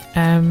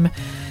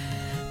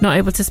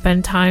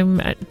spend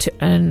time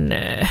and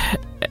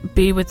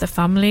be with the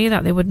family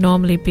that they would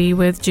normally be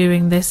with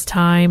during this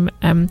time.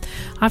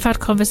 I've had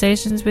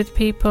conversations with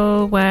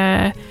people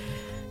where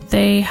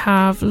they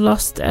have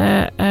lost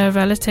a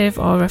relative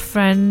or a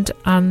friend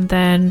and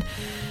then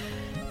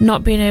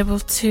not being able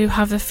to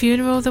have a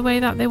funeral the way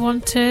that they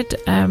wanted.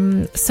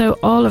 So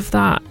all of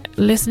that,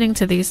 listening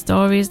to these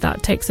stories,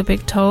 that takes a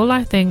big toll,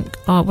 I think,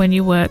 when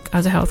you work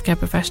as a healthcare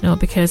professional,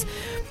 because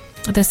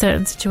there's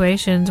certain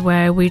situations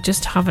where we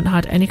just haven't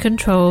had any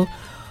control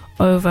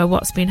over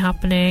what's been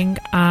happening.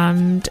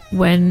 And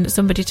when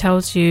somebody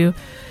tells you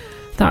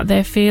that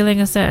they're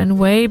feeling a certain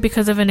way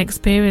because of an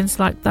experience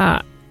like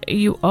that,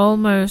 you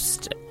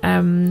almost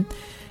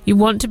you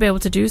want to be able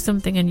to do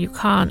something and you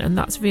can't, and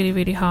that's really,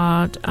 really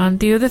hard. And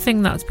the other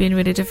thing that's been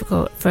really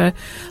difficult for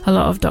a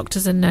lot of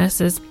doctors and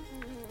nurses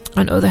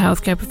and other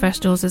healthcare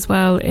professionals as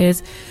well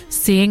is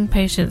seeing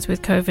patients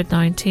with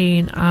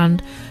COVID-19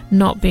 and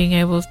not being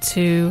able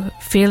to,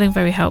 feeling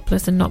very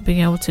helpless and not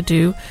being able to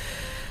do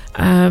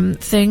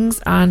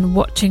things, and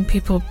watching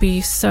people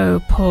be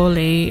so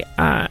poorly.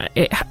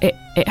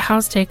 It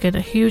has taken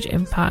a huge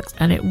impact,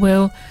 and it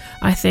will,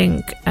 I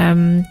think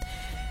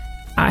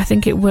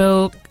it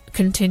will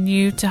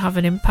continue to have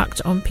an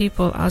impact on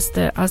people as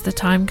the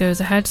time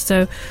goes ahead.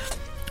 So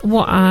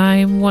what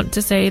I want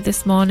to say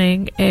this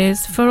morning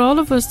is for all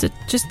of us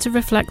to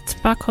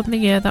reflect back on the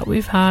year that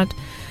we've had.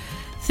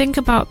 Think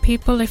about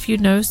people. If you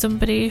know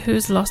somebody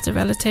who's lost a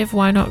relative,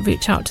 why not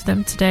reach out to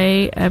them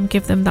today and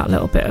give them that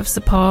little bit of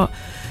support,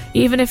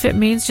 even if it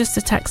means just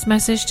a text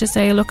message to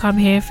say, look, I'm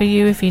here for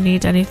you if you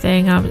need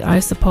anything, I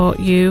support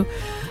you,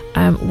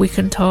 we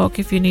can talk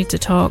if you need to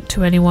talk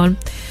to anyone.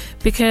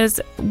 Because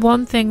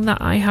one thing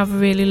that I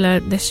have really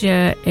learned this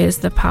year is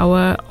the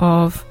power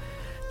of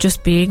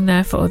just being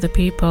there for other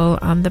people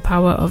and the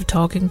power of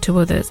talking to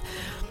others.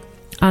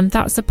 And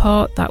that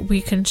support that we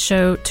can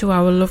show to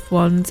our loved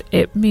ones,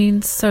 it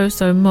means so,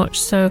 so much.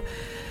 So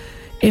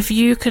if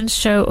you can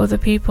show other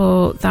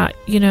people that,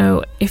 you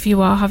know, if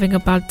you are having a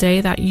bad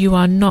day, that you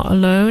are not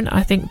alone,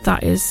 I think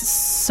that is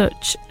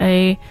such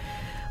a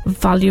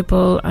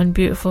valuable and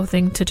beautiful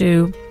thing to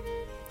do.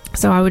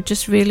 So I would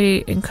just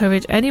really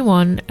encourage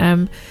anyone,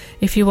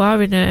 if you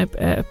are in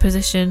a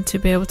position to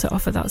be able to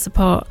offer that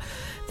support,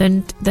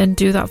 then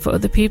do that for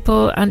other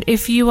people. And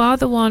if you're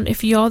the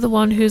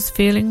one who's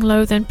feeling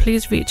low, then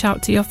please reach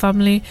out to your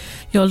family,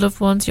 your loved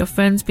ones, your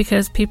friends,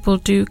 because people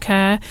do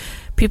care.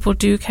 People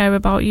do care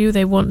about you.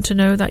 They want to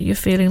know that you're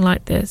feeling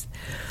like this.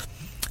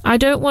 I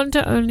don't want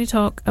to only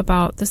talk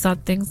about the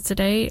sad things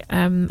today.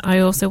 I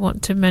also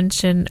want to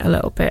mention a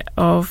little bit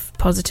of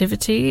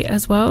positivity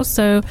as well.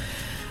 So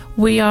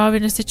we are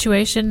in a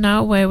situation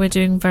now where we're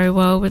doing very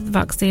well with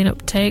vaccine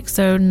uptake.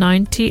 So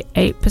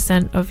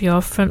 98% of your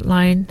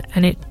frontline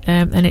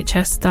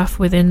NHS staff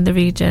within the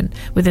region,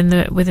 within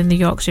the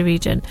Yorkshire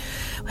region,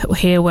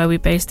 here where we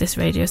base this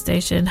radio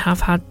station, have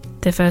had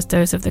the first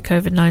dose of the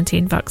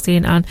COVID-19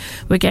 vaccine, and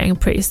we're getting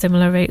pretty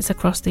similar rates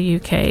across the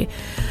UK.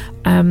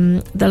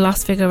 The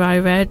last figure I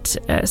read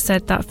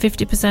said that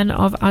 50%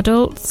 of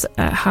adults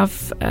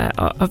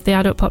of the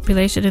adult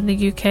population in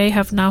the UK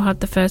have now had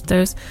the first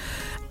dose.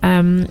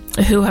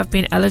 Who have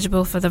been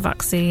eligible for the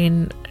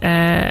vaccine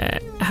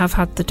have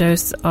had the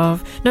dose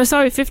of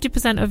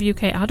 50% of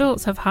UK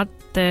adults have had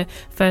the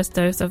first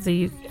dose of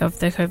the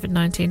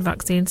COVID-19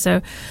 vaccine.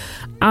 So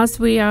as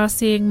we are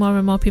seeing more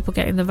and more people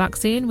getting the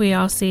vaccine, we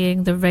are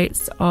seeing the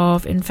rates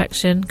of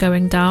infection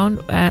going down,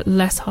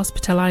 less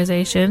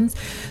hospitalizations.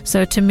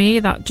 So to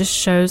me, that just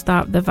shows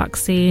that the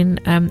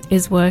vaccine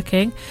is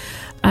working.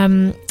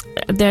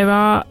 There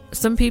are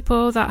some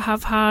people that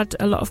have had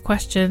a lot of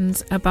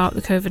questions about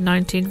the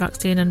COVID-19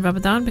 vaccine and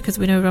Ramadan, because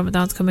we know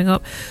Ramadan's coming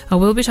up. I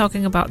will be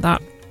talking about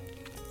that.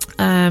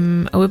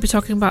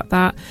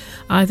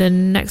 Either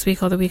next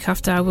week or the week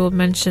after. I will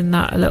mention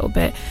that a little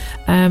bit.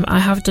 I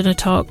have done a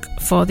talk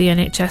for the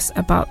NHS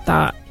about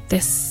that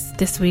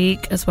this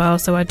week as well,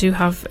 so I do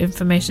have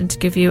information to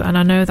give you, and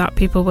I know that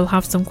people will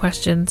have some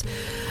questions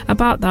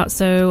about that,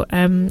 so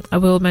I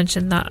will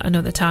mention that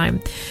another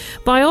time.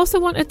 But I also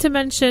wanted to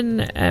mention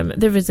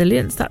the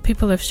resilience that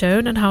people have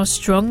shown and how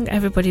strong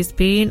everybody's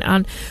been.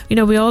 And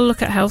we all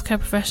look at healthcare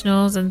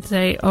professionals and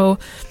say,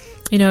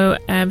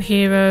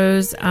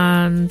 heroes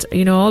and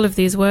all of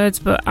these words,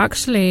 but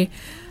actually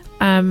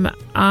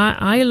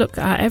I look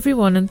at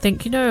everyone and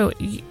think,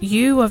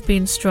 you have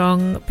been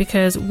strong,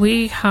 because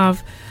we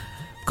have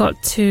got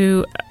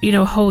to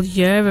a whole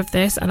year of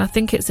this, and I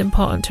think it's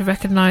important to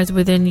recognize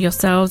within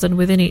yourselves and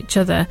within each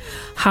other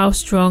how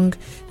strong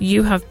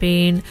you have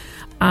been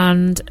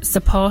and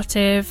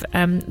supportive.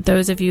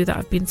 Those of you that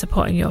have been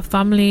supporting your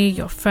family,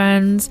 your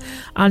friends,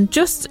 and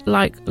just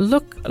like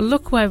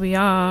look where we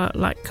are,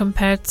 like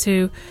compared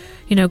to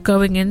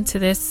going into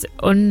this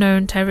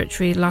unknown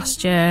territory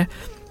last year.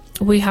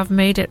 We have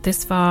made it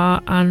this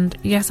far, and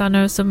yes, I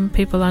know some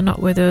people are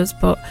not with us,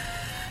 but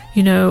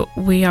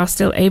we are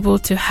still able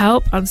to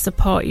help and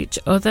support each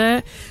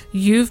other.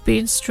 You've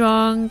been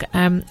strong.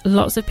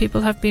 Lots of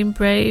people have been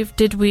brave.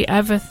 Did we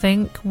ever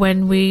think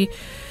when we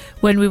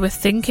were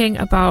thinking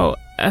about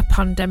a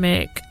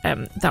pandemic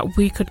that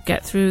we could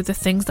get through the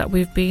things that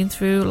we've been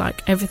through,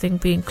 like everything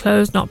being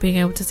closed, not being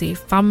able to see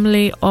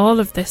family, all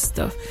of this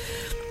stuff?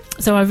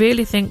 So I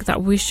really think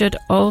that we should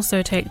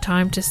also take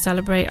time to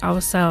celebrate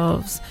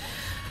ourselves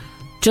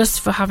just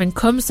for having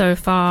come so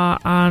far,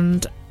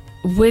 and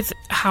with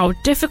how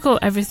difficult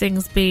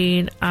everything's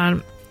been,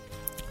 and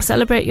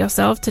celebrate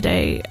yourself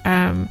today,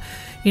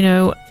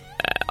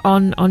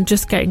 on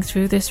just getting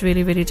through this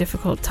really, really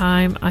difficult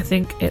time. I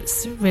think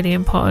it's really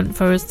important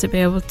for us to be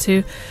able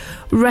to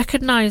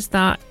recognize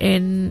that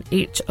in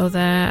each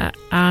other,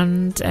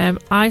 and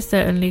I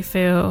certainly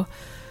feel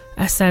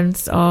a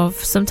sense of,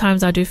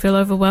 sometimes I do feel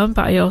overwhelmed,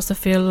 but I also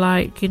feel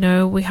like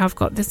we have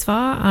got this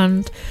far,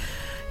 and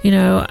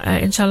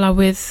inshallah,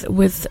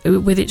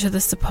 with each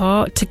other's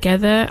support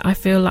together, I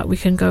feel like we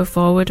can go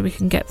forward, we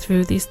can get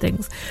through these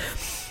things.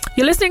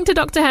 You're listening to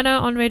Dr. Henna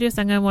on Radio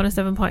Sangam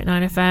 107.9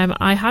 FM.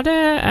 I had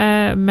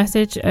a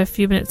message a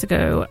few minutes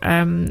ago,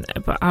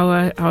 but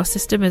our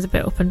system is a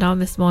bit up and down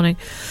this morning.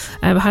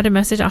 I had a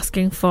message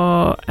asking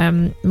for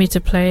me to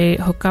play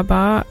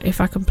Hukkaba,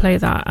 if I can play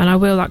that, and I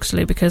will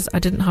actually, because I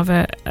didn't have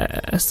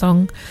a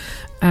song.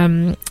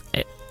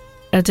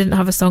 I didn't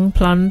have a song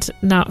planned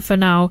for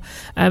now,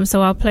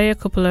 so I'll play a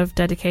couple of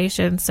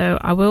dedications. So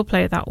I will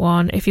play that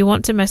one. If you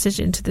want to message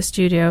into the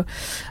studio,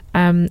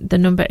 the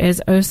number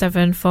is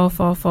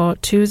 07444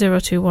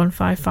 202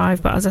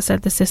 155. But as I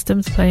said, the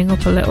system's playing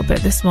up a little bit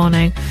this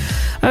morning.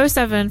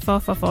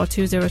 07444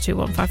 202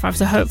 155.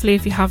 So hopefully,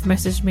 if you have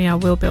messaged me, I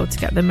will be able to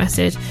get the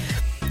message.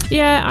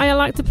 Yeah, I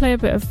like to play a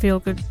bit of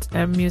feel-good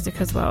music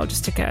as well,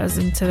 just to get us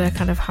into the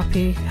kind of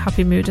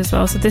happy mood as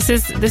well. So this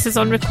is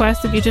on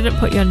request. If you didn't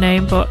put your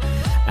name, but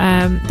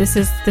this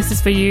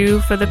is for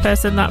you, for the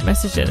person that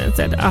messaged in and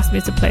said, asked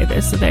me to play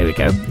this. So there we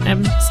go.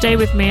 Stay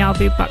with me. I'll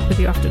be back with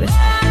you after this.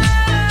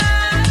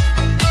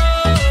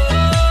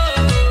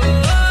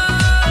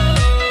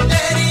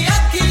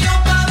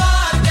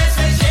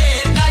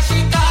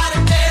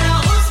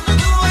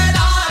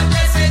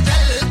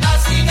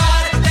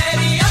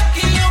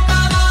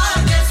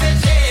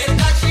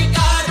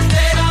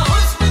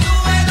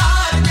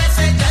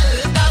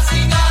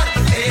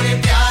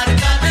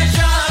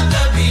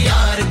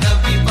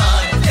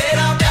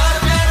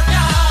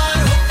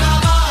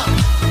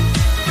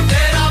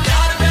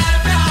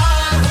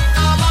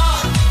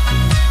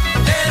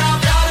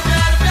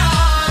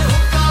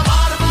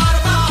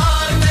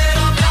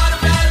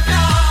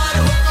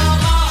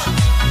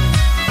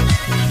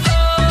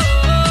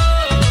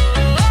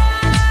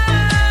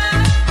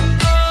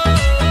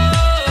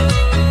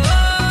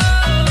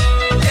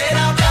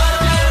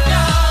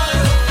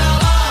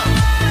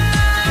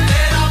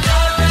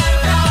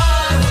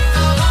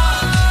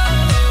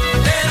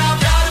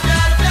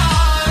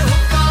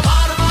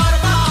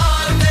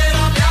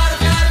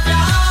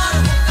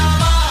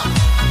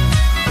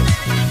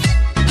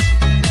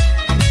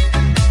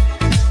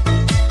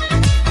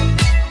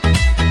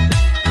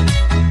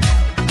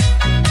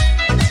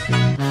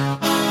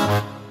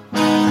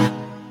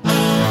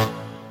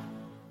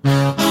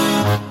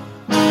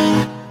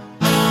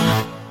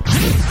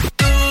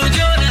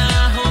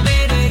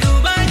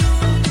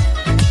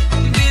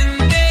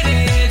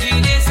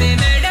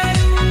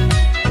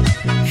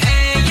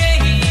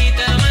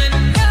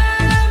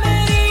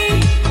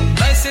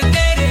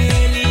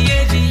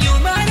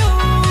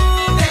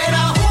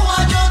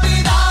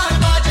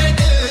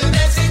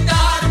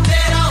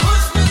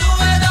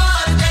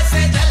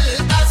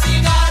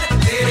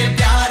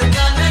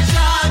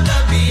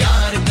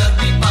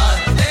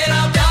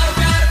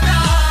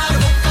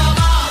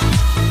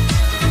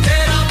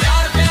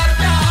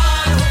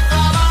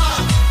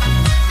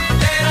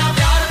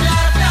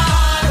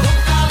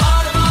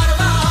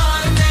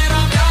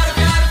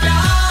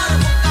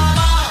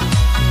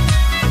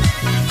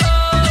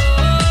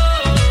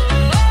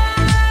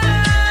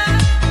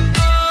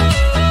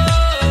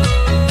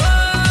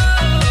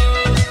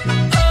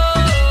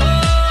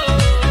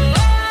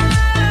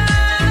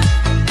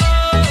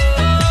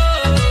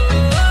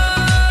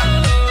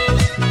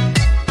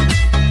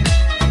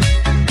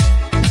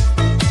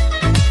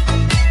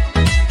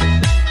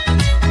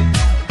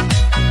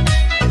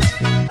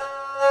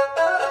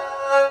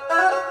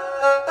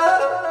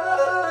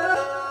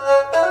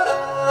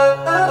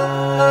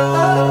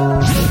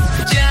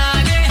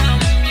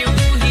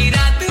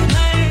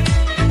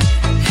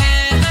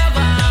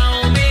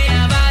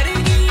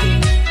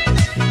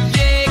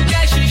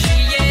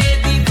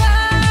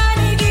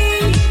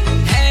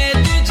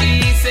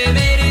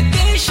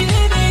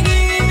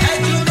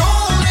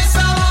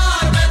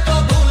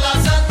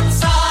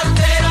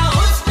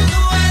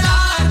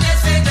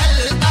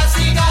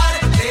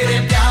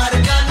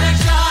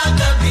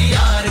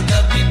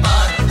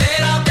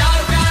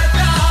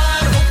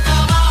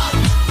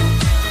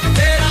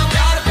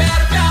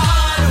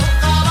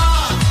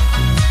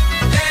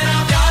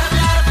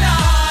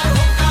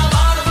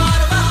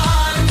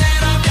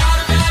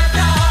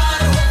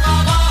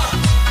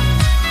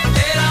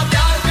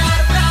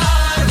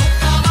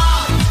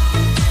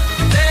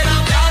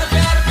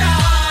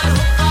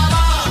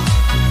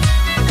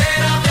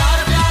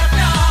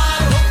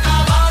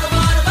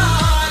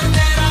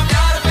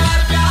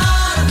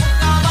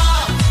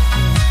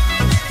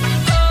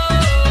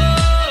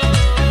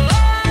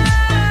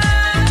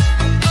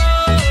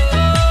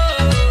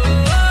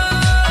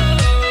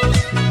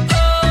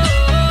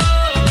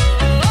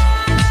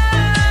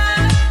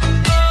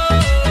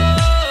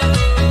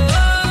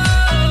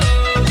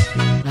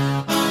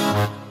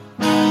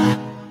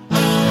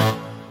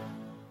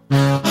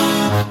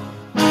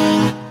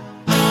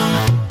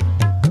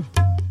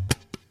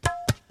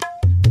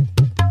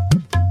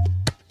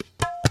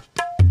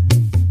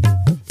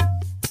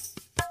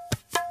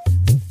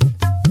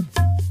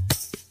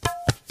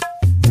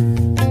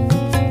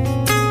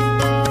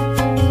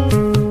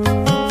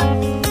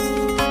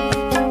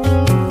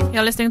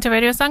 You're listening to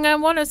Radio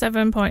Sangam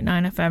 107.9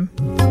 FM.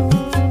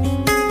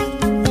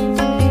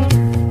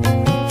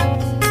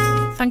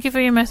 Thank you for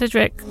your message,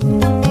 Rick.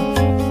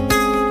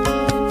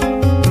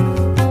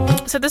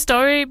 So the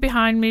story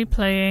behind me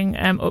playing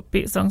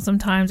upbeat songs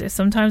sometimes is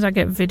sometimes I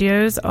get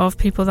videos of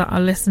people that are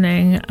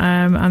listening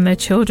and their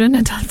children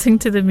are dancing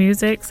to the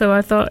music. So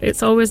I thought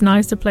it's always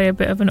nice to play a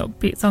bit of an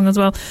upbeat song as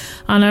well.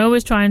 And I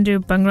always try and do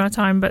Bhangra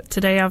time, but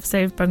today I've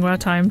saved Bhangra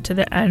time to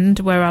the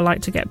end where I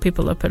like to get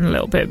people up and a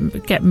little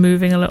bit, get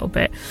moving a little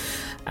bit.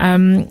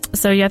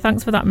 So yeah,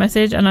 thanks for that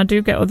message. And I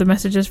do get other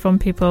messages from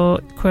people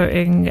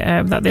quoting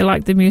that they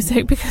like the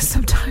music, because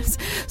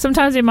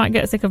sometimes they might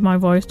get sick of my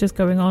voice just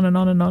going on and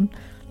on and on.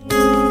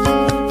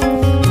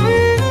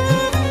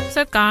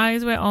 So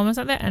guys, we're almost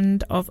at the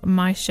end of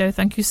my show.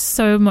 Thank you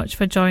so much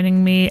for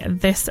joining me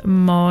this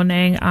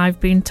morning.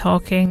 I've been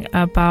talking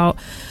about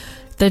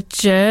the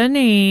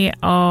journey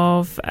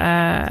of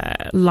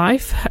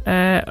life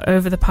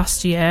over the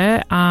past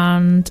year,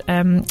 and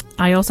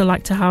I also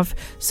like to have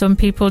some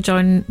people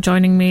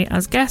joining me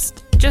as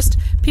guests, just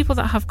people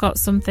that have got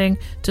something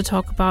to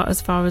talk about as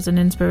far as an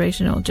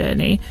inspirational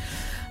journey.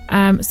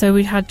 So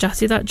we had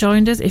Jassy that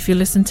joined us. If you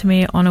listen to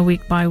me on a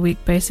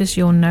week-by-week basis,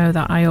 you'll know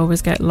that I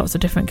always get lots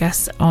of different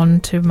guests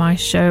onto my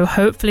show.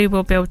 Hopefully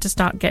we'll be able to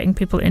start getting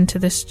people into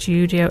the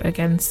studio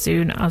again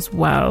soon as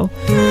well.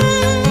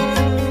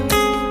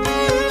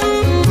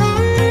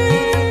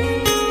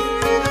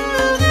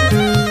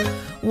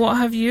 What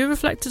have you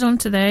reflected on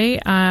today?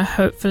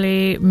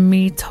 Hopefully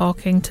me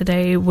talking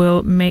today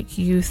will make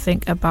you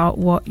think about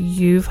what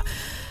you've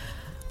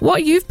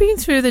been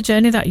through, the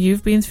journey that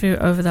you've been through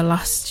over the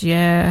last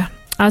year.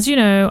 As you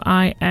know,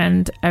 I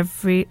end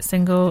every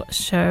single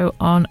show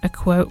on a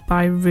quote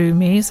by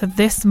Rumi. So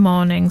this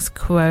morning's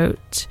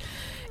quote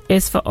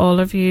is for all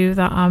of you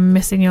that are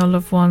missing your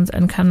loved ones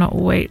and cannot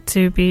wait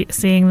to be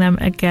seeing them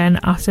again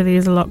after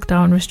these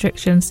lockdown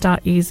restrictions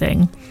start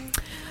easing.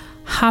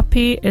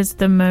 Happy is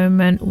the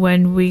moment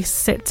when we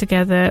sit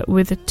together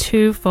with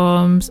two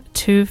forms,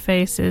 two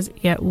faces,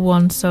 yet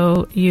one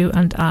soul, you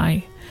and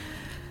I.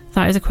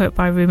 That is a quote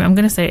by Rumi. I'm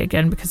going to say it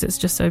again because it's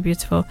just so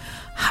beautiful.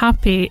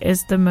 Happy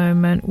is the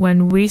moment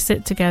when we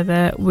sit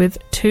together with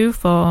two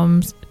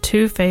forms,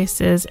 two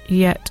faces,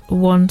 yet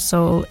one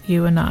soul,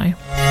 you and I.